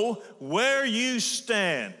know where you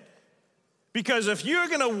stand. Because if you're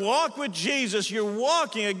going to walk with Jesus, you're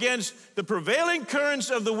walking against the prevailing currents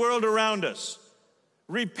of the world around us.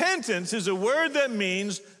 Repentance is a word that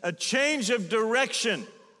means a change of direction.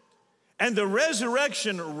 And the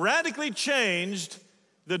resurrection radically changed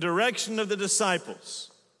the direction of the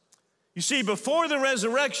disciples. You see, before the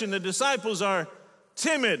resurrection, the disciples are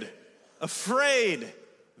timid, afraid,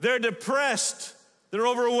 they're depressed, they're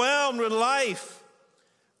overwhelmed with life.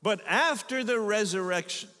 But after the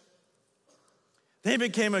resurrection, they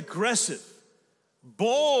became aggressive,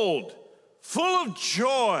 bold, full of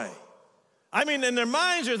joy. I mean, in their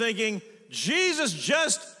minds are thinking, Jesus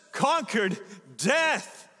just conquered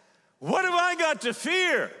death. What have I got to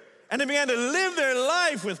fear? And they began to live their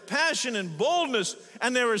life with passion and boldness,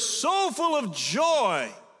 and they were so full of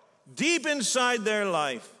joy deep inside their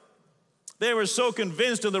life. They were so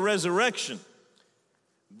convinced of the resurrection,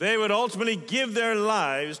 they would ultimately give their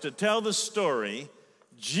lives to tell the story,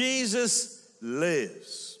 Jesus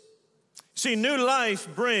lives. See, new life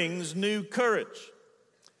brings new courage.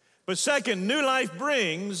 But second, new life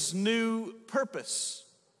brings new purpose.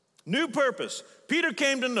 New purpose. Peter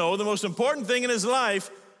came to know the most important thing in his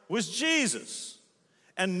life was Jesus.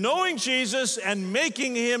 And knowing Jesus and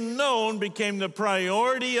making him known became the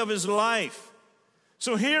priority of his life.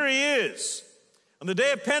 So here he is. On the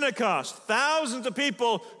day of Pentecost, thousands of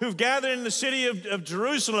people who've gathered in the city of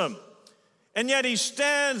Jerusalem. And yet he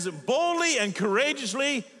stands boldly and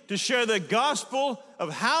courageously to share the gospel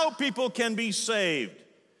of how people can be saved.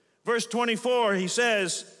 Verse 24, he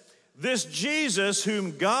says, "This Jesus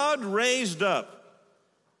whom God raised up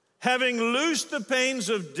having loosed the pains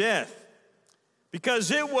of death, because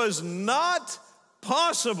it was not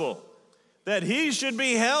possible that he should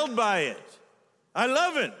be held by it. I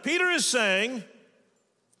love it. Peter is saying,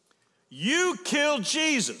 you killed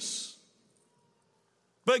Jesus,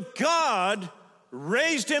 but God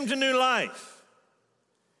raised him to new life.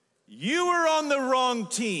 You were on the wrong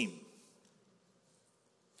team.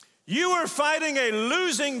 You were fighting a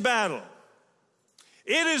losing battle.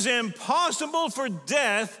 It is impossible for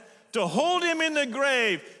death to hold him in the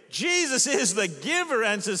grave. Jesus is the giver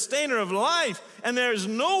and sustainer of life, and there's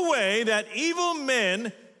no way that evil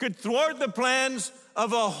men could thwart the plans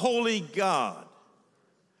of a holy God.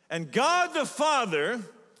 And God the Father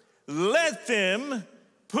let them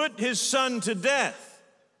put his son to death.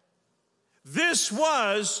 This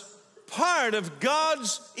was part of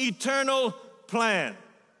God's eternal plan.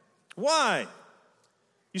 Why?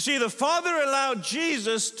 You see, the Father allowed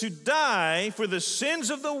Jesus to die for the sins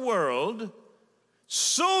of the world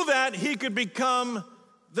so that he could become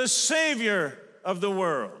the Savior of the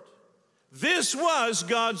world. This was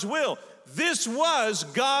God's will. This was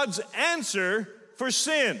God's answer for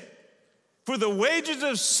sin. For the wages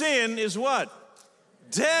of sin is what?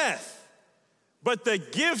 Death. But the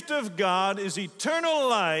gift of God is eternal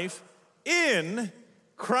life in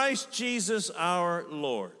Christ Jesus our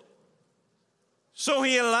Lord. So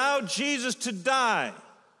he allowed Jesus to die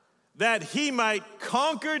that he might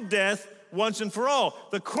conquer death once and for all.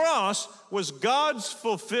 The cross was God's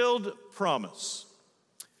fulfilled promise.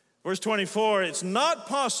 Verse 24, it's not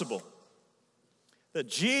possible that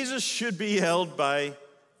Jesus should be held by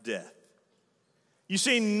death. You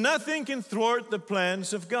see, nothing can thwart the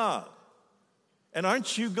plans of God. And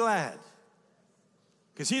aren't you glad?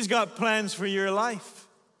 Because he's got plans for your life.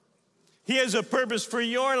 He has a purpose for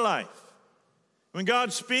your life. When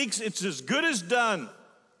God speaks, it's as good as done.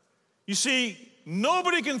 You see,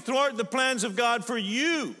 nobody can thwart the plans of God for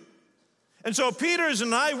you. And so Peter is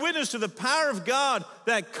an eyewitness to the power of God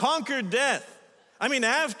that conquered death. I mean,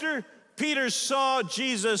 after Peter saw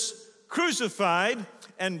Jesus crucified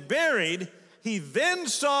and buried, he then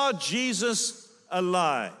saw Jesus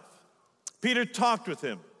alive. Peter talked with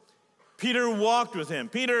him. Peter walked with him.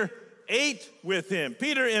 Peter ate with him.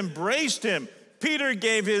 Peter embraced him. Peter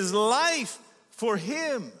gave his life for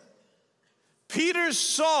him. Peter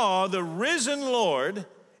saw the risen Lord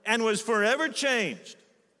and was forever changed.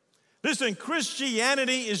 Listen,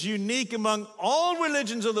 Christianity is unique among all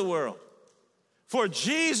religions of the world. For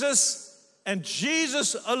Jesus and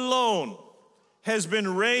Jesus alone has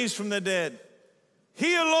been raised from the dead.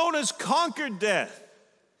 He alone has conquered death.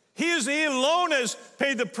 He alone has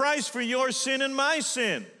paid the price for your sin and my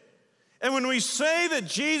sin. And when we say that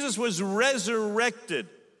Jesus was resurrected,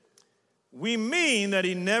 we mean that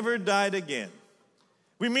he never died again.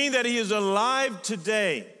 We mean that he is alive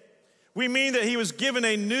today. We mean that he was given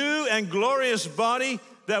a new and glorious body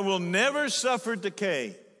that will never suffer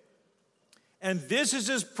decay. And this is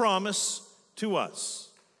his promise to us.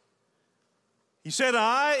 He said,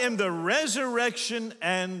 I am the resurrection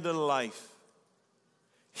and the life.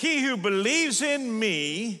 He who believes in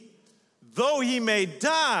me, though he may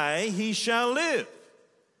die, he shall live.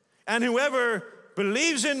 And whoever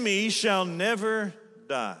believes in me shall never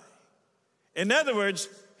die. In other words,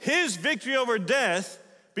 his victory over death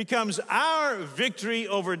becomes our victory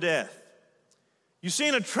over death. You see,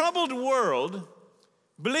 in a troubled world,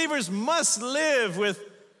 believers must live with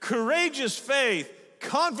courageous faith,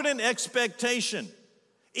 confident expectation.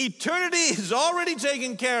 Eternity is already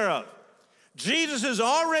taken care of. Jesus has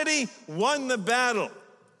already won the battle.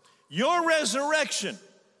 Your resurrection,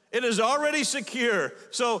 it is already secure.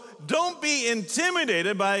 So don't be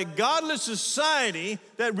intimidated by a godless society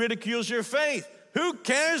that ridicules your faith. Who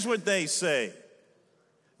cares what they say?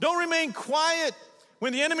 Don't remain quiet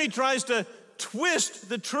when the enemy tries to twist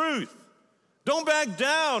the truth. Don't back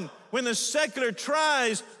down when the secular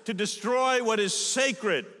tries to destroy what is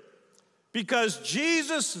sacred. Because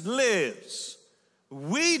Jesus lives,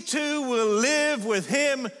 we too will live with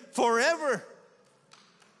him forever.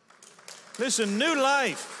 Listen, new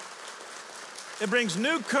life, it brings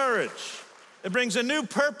new courage. It brings a new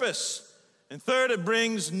purpose. And third, it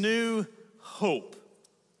brings new hope.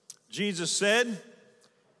 Jesus said,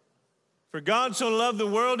 for God so loved the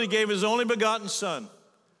world, he gave his only begotten Son,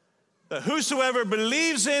 that whosoever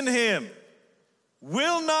believes in him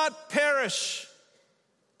will not perish,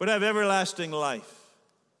 but have everlasting life.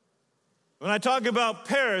 When I talk about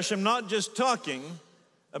perish, I'm not just talking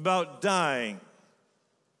about dying.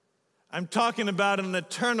 I'm talking about an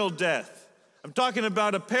eternal death. I'm talking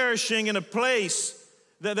about a perishing in a place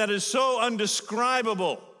that is so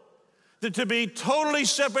undescribable, that to be totally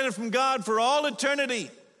separated from God for all eternity.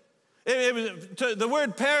 The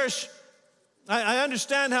word perish, I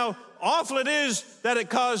understand how awful it is that it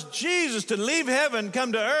caused Jesus to leave heaven,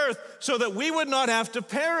 come to earth, so that we would not have to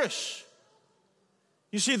perish.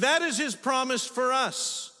 You see, that is his promise for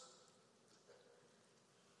us.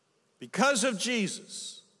 Because of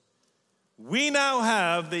Jesus, we now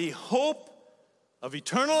have the hope of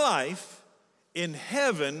eternal life in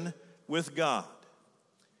heaven with God.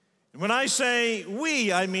 And when I say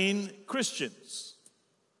we, I mean Christians.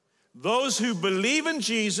 Those who believe in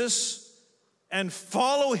Jesus and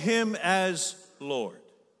follow him as Lord.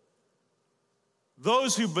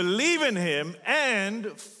 Those who believe in him and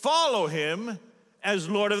follow him as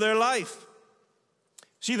Lord of their life.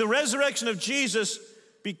 See, the resurrection of Jesus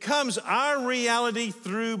becomes our reality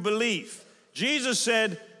through belief. Jesus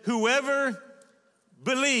said, whoever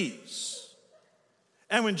believes.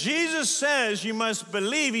 And when Jesus says you must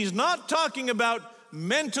believe, he's not talking about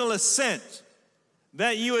mental assent,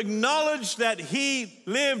 that you acknowledge that he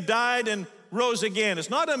lived, died, and rose again. It's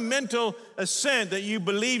not a mental assent that you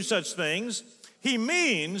believe such things. He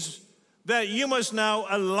means that you must now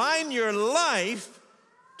align your life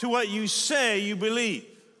to what you say you believe.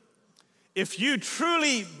 If you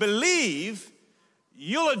truly believe,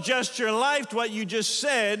 you'll adjust your life to what you just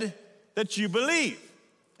said that you believe.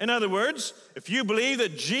 In other words, if you believe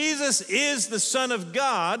that Jesus is the Son of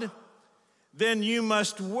God, then you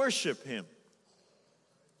must worship him.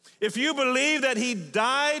 If you believe that he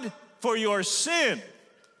died for your sin,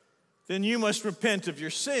 then you must repent of your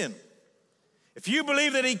sin. If you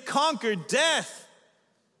believe that he conquered death,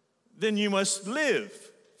 then you must live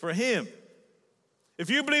for him. If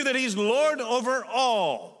you believe that he's Lord over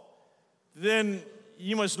all, then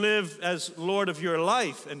you must live as Lord of your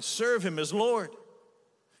life and serve him as Lord.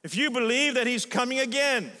 If you believe that he's coming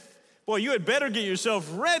again, boy, you had better get yourself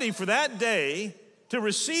ready for that day to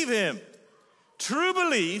receive him. True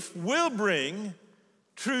belief will bring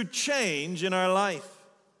true change in our life.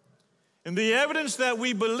 And the evidence that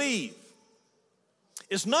we believe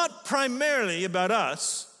is not primarily about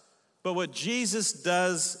us, but what Jesus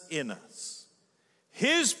does in us.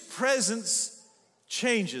 His presence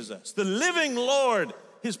changes us. The living Lord,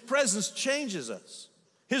 his presence changes us.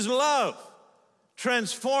 His love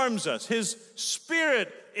transforms us. His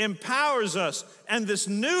Spirit empowers us. And this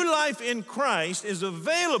new life in Christ is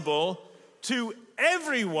available to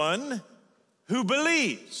everyone who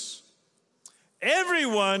believes.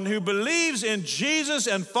 Everyone who believes in Jesus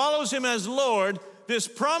and follows him as Lord, this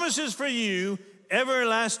promises for you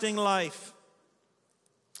everlasting life.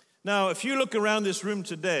 Now, if you look around this room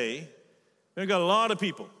today, we've got a lot of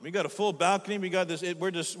people. We've got a full balcony. We got this.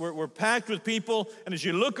 We're packed with people. And as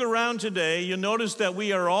you look around today, you'll notice that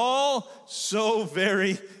we are all so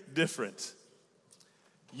very different.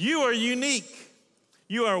 You are unique.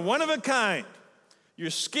 You are one of a kind.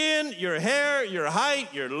 Your skin, your hair, your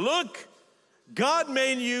height, your look. God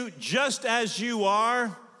made you just as you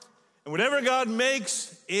are. And whatever God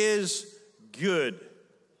makes is good.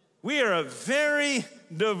 We are a very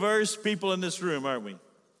diverse people in this room, aren't we?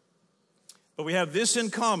 But we have this in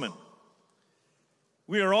common.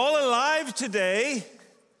 We are all alive today,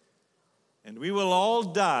 and we will all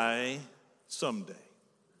die someday.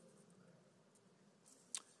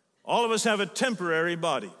 All of us have a temporary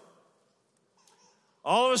body.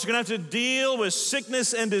 All of us are going to have to deal with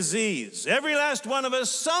sickness and disease. Every last one of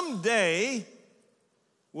us someday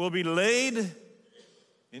will be laid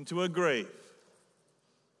into a grave.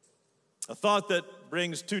 A thought that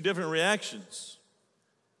brings two different reactions.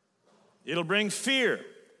 It'll bring fear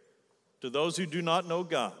to those who do not know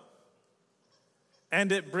God.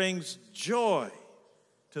 And it brings joy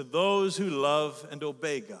to those who love and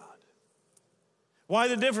obey God. Why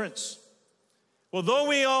the difference? Well, though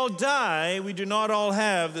we all die, we do not all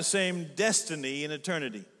have the same destiny in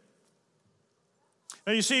eternity.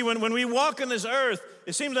 Now, you see, when we walk on this earth,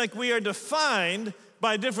 it seems like we are defined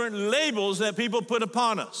by different labels that people put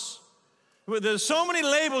upon us. There's so many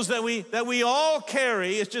labels that we all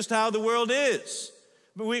carry. It's just how the world is.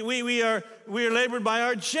 We are labeled by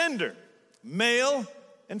our gender, male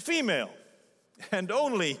and female, and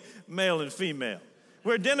only male and female.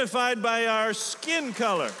 We're identified by our skin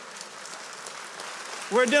color.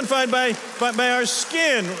 We're identified by our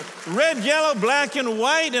skin, red, yellow, black, and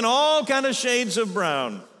white, and all kind of shades of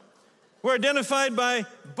brown. We're identified by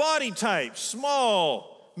body type,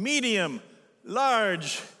 small, medium,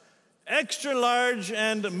 large, extra large,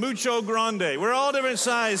 and mucho grande. We're all different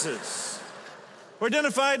sizes. We're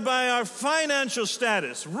identified by our financial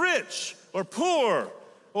status, rich or poor,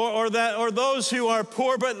 or those who are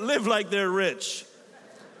poor but live like they're rich.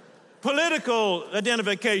 political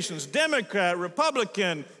identifications, Democrat,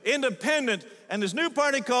 Republican, Independent, and this new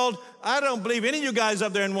party called, I don't believe any of you guys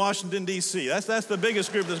up there in Washington, D.C. That's the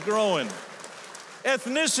biggest group that's growing.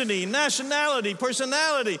 Ethnicity, nationality,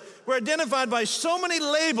 personality. We're identified by so many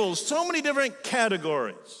labels, so many different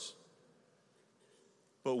categories.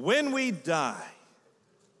 But when we die,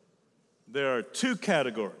 there are two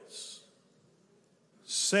categories: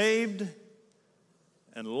 saved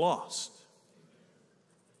and lost.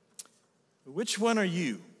 Which one are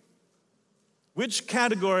you? Which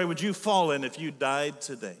category would you fall in if you died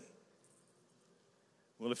today?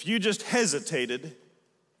 Well, if you just hesitated,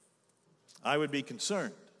 I would be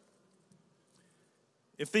concerned.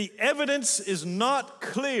 If the evidence is not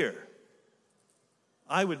clear,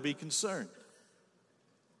 I would be concerned.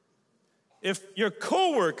 If your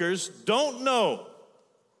coworkers don't know,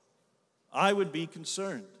 I would be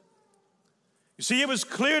concerned. You see, it was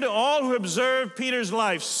clear to all who observed Peter's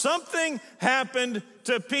life, something happened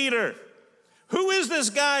to Peter. Who is this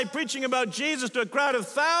guy preaching about Jesus to a crowd of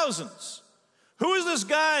thousands? Who is this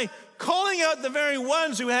guy calling out the very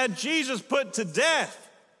ones who had Jesus put to death?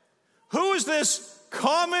 Who is this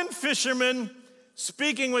common fisherman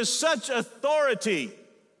speaking with such authority?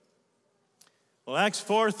 Well, Acts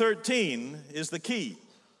 4:13 is the key.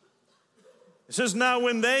 It says, now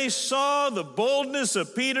when they saw the boldness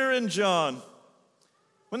of Peter and John,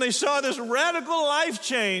 when they saw this radical life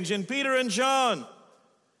change in Peter and John,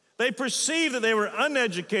 they perceived that they were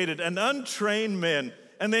uneducated and untrained men,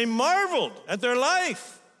 and they marveled at their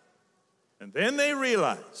life. And then they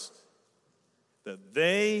realized that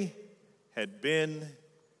they had been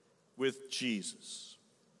with Jesus.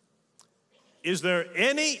 Is there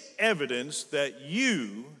any evidence that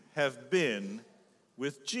you have been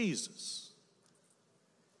with Jesus?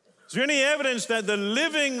 Is there any evidence that the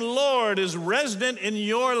living Lord is resident in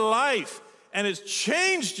your life and it's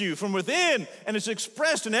changed you from within and it's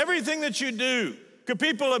expressed in everything that you do? Could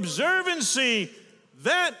people observe and see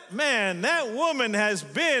that man, that woman has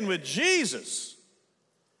been with Jesus?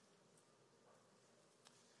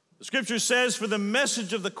 The scripture says, for the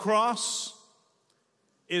message of the cross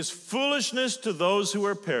is foolishness to those who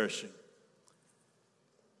are perishing.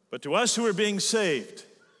 But to us who are being saved,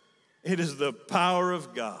 it is the power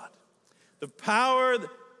of God. The power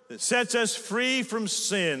that sets us free from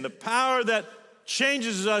sin. The power that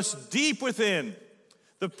changes us deep within.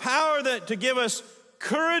 The power that to give us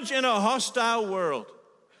courage in a hostile world.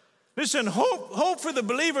 Listen, hope for the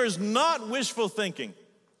believer is not wishful thinking,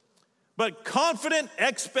 but confident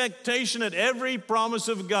expectation that every promise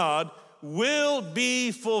of God will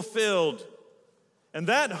be fulfilled. And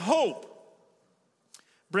that hope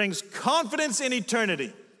brings confidence in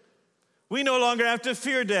eternity. We no longer have to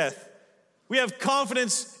fear death. We have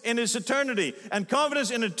confidence in its eternity. And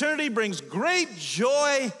confidence in eternity brings great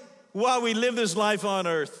joy while we live this life on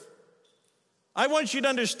earth. I want you to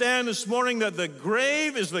understand this morning that the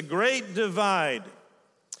grave is the great divide.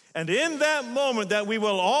 And in that moment that we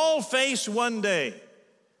will all face one day,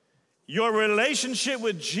 your relationship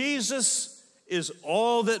with Jesus is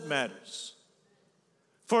all that matters.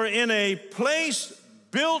 For in a place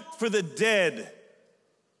built for the dead,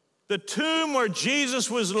 the tomb where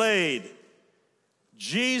Jesus was laid,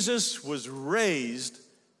 Jesus was raised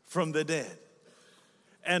from the dead.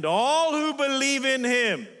 And all who believe in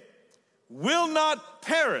him will not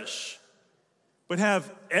perish, but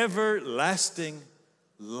have everlasting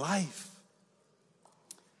life.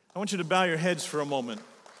 I want you to bow your heads for a moment.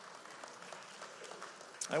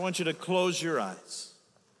 I want you to close your eyes.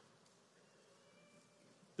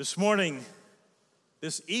 This morning,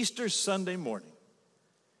 this Easter Sunday morning,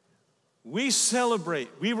 we celebrate,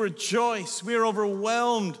 we rejoice, we are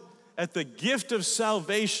overwhelmed at the gift of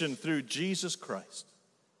salvation through Jesus Christ.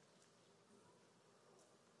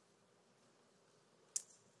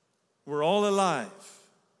 We're all alive,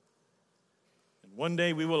 and one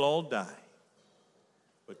day we will all die.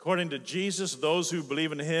 But according to Jesus, those who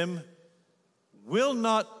believe in him will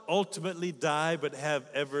not ultimately die, but have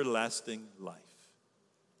everlasting life.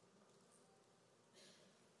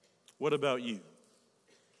 What about you?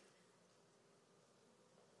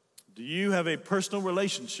 Do you have a personal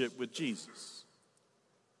relationship with Jesus?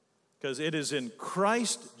 Because it is in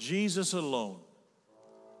Christ Jesus alone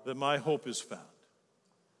that my hope is found.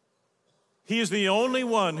 He is the only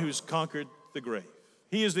one who's conquered the grave.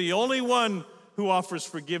 He is the only one who offers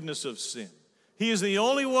forgiveness of sin. He is the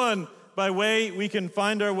only one by way we can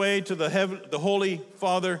find our way to the Holy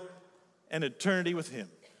Father and eternity with him.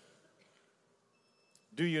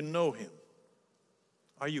 Do you know him?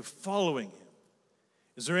 Are you following him?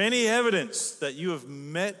 Is there any evidence that you have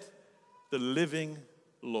met the living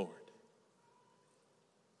Lord?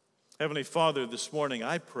 Heavenly Father, this morning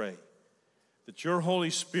I pray that your Holy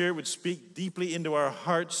Spirit would speak deeply into our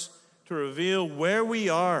hearts to reveal where we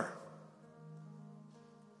are.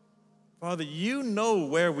 Father, you know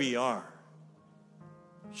where we are.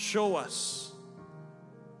 Show us.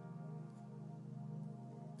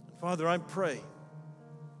 Father, I pray,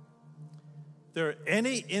 if there are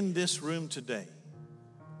any in this room today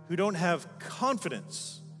who don't have confident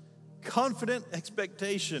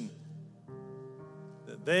expectation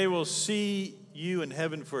that they will see you in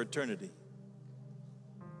heaven for eternity,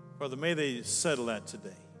 Father, may they settle that today.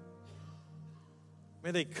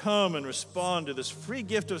 May they come and respond to this free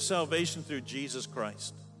gift of salvation through Jesus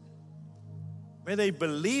Christ. May they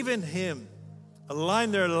believe in him,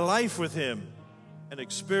 align their life with him, and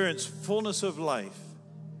experience fullness of life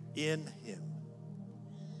in him.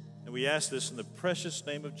 And we ask this in the precious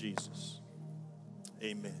name of Jesus.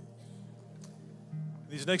 Amen. In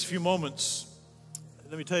these next few moments,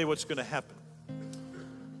 let me tell you what's going to happen.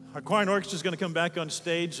 Our choir and orchestra is going to come back on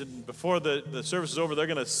stage, and before the service is over, they're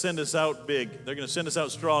going to send us out big. They're going to send us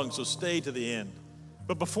out strong, so stay to the end.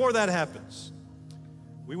 But before that happens,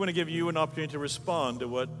 we want to give you an opportunity to respond to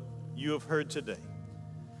what you have heard today.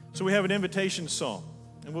 So we have an invitation song,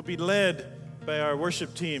 and we'll be led by our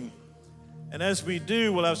worship team. And as we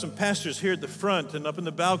do, we'll have some pastors here at the front and up in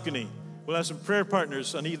the balcony. We'll have some prayer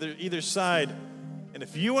partners on either side. And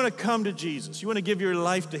if you want to come to Jesus, you want to give your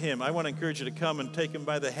life to him, I want to encourage you to come and take him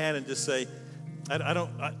by the hand and just say,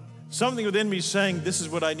 something within me is saying, this is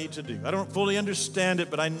what I need to do. I don't fully understand it,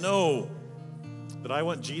 but I know that I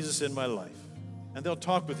want Jesus in my life. And they'll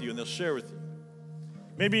talk with you and they'll share with you.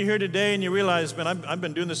 Maybe you're here today and you realize, man, I've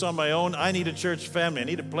been doing this on my own. I need a church family. I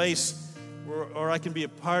need a place where I can be a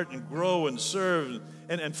part and grow and serve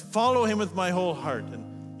and follow him with my whole heart. And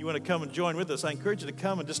you want to come and join with us, I encourage you to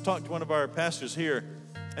come and just talk to one of our pastors here.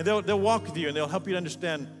 And they'll walk with you and they'll help you to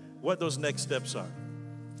understand what those next steps are.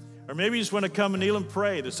 Or maybe you just want to come and kneel and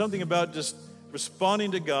pray. There's something about just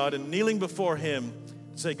responding to God and kneeling before him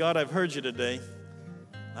and say, God, I've heard you today.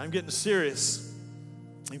 I'm getting serious.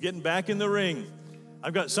 I'm getting back in the ring.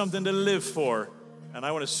 I've got something to live for, and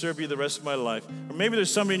I want to serve you the rest of my life. Or maybe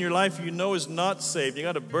there's somebody in your life you know is not saved. You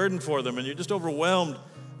got a burden for them, and you're just overwhelmed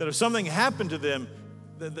that if something happened to them,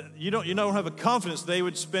 that you don't have a confidence they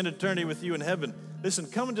would spend eternity with you in heaven. Listen,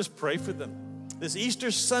 come and just pray for them. This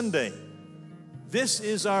Easter Sunday, this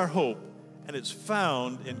is our hope, and it's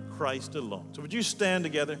found in Christ alone. So would you stand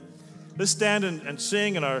together? Let's stand and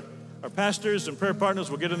sing, and our pastors and prayer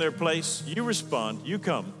partners will get in their place. You respond, you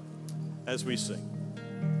come as we sing.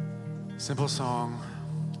 Simple song,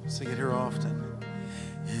 sing it here often.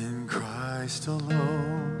 In Christ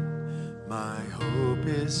alone, my hope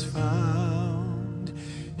is found.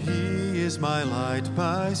 He is my light,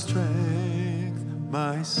 my strength,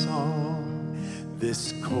 my song.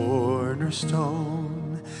 This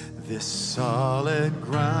cornerstone, this solid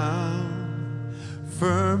ground,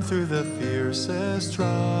 firm through the fiercest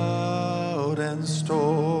drought and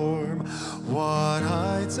storm. What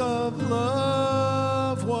heights of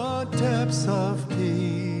love, what depths of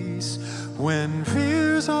peace, when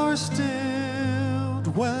fears are stilled,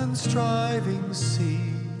 when strivings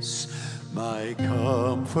cease. My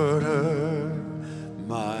comforter,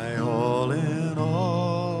 my all in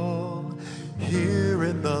all, here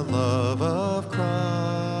in the love of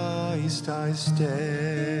Christ I stand.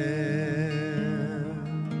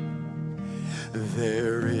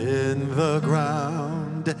 There in the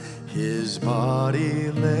ground his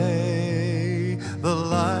body lay, the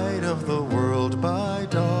light of the world by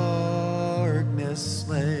darkness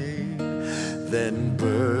slain. Then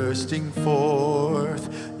bursting forth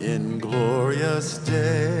in glorious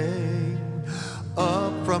day,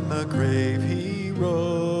 up from the grave he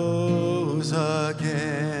rose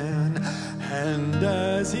again. And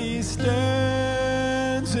as he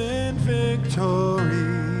stands in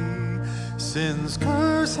victory, sin's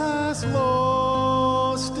curse has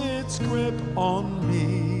lost its grip on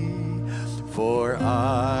me. For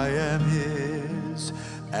I am his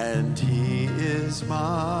and he is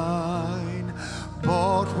mine,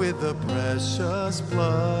 bought with the precious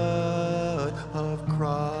blood of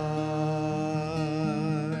Christ.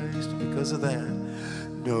 Because of that,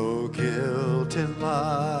 no guilt in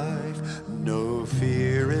life, no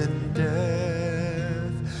fear in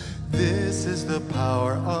death. This is the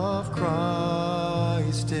power of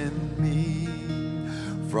Christ in me.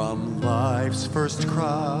 From life's first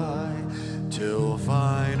cry till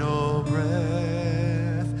final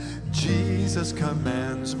breath, Jesus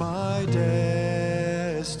commands my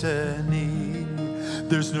destiny.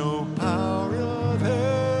 There's no power of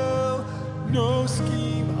hell, no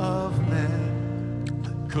scheme of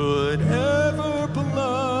man could ever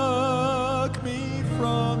pluck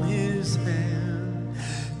from his hand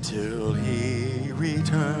till he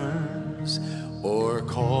returns or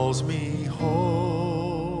calls me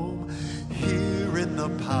home. Here in the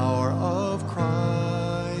power of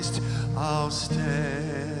Christ I'll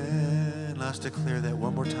stand. Let's declare that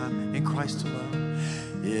one more time. In Christ alone.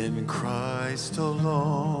 In Christ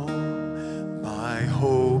alone, my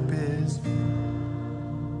hope is.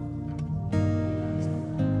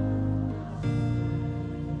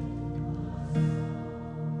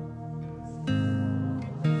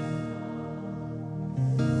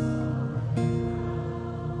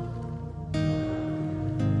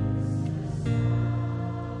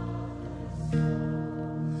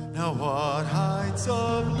 Now what heights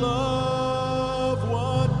of love,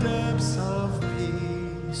 what depths of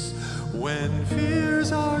peace, when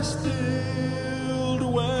fears are stilled,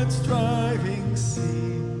 when striving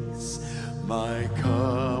cease, my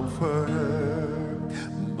comforter,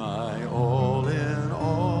 my all in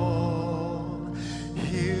all,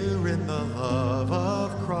 here in the love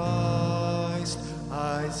of Christ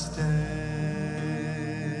I stand.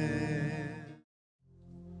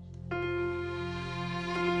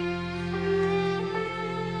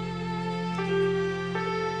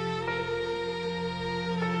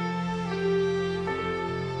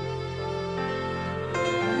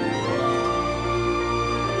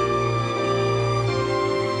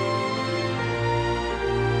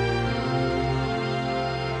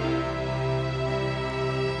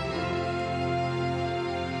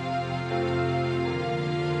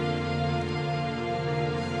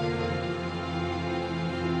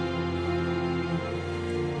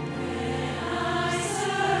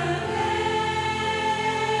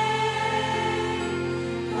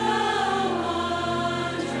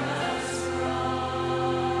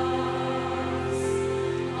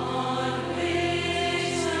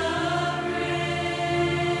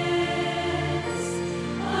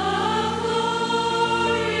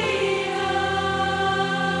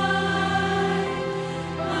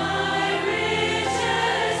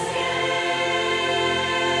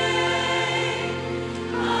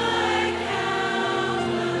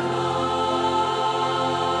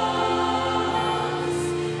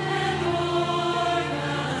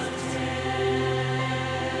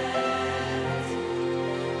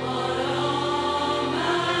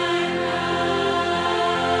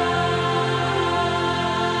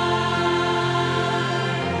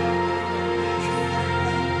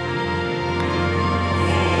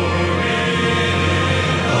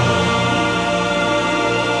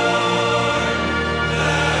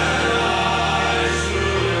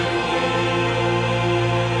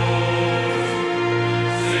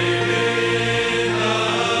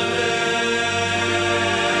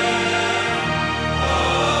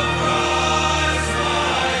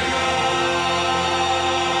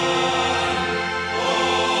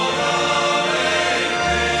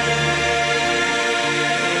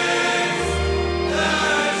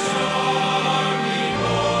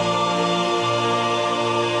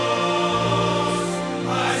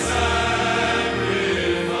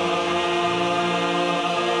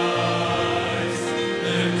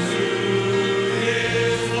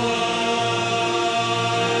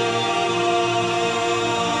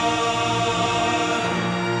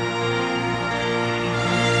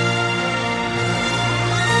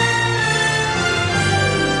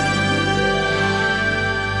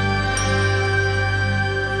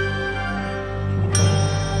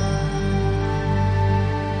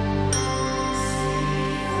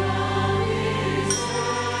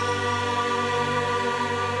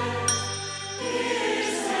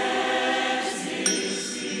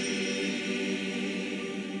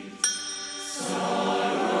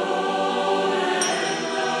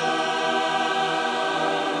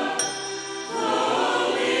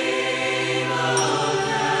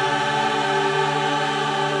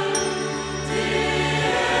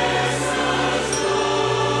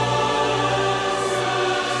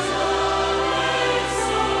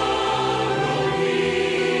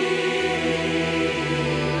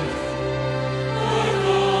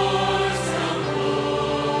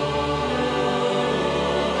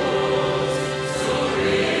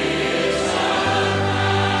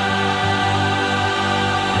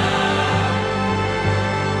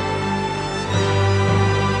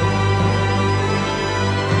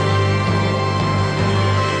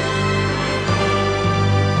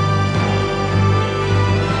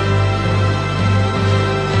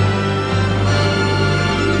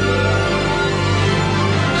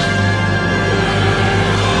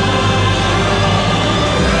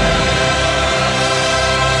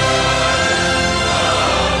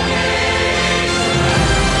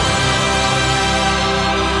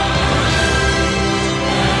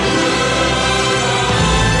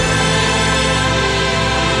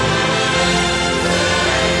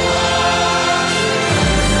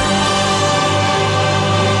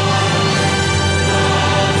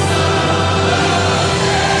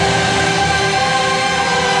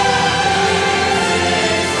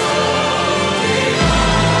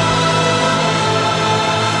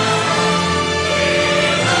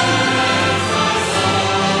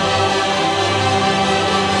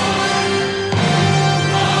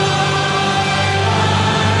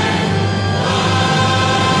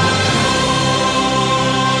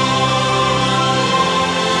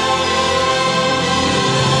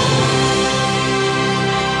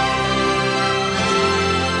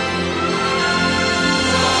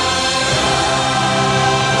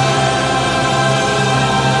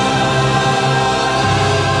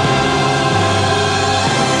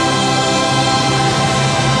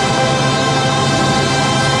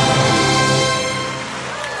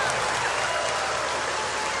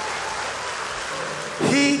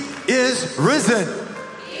 He is risen.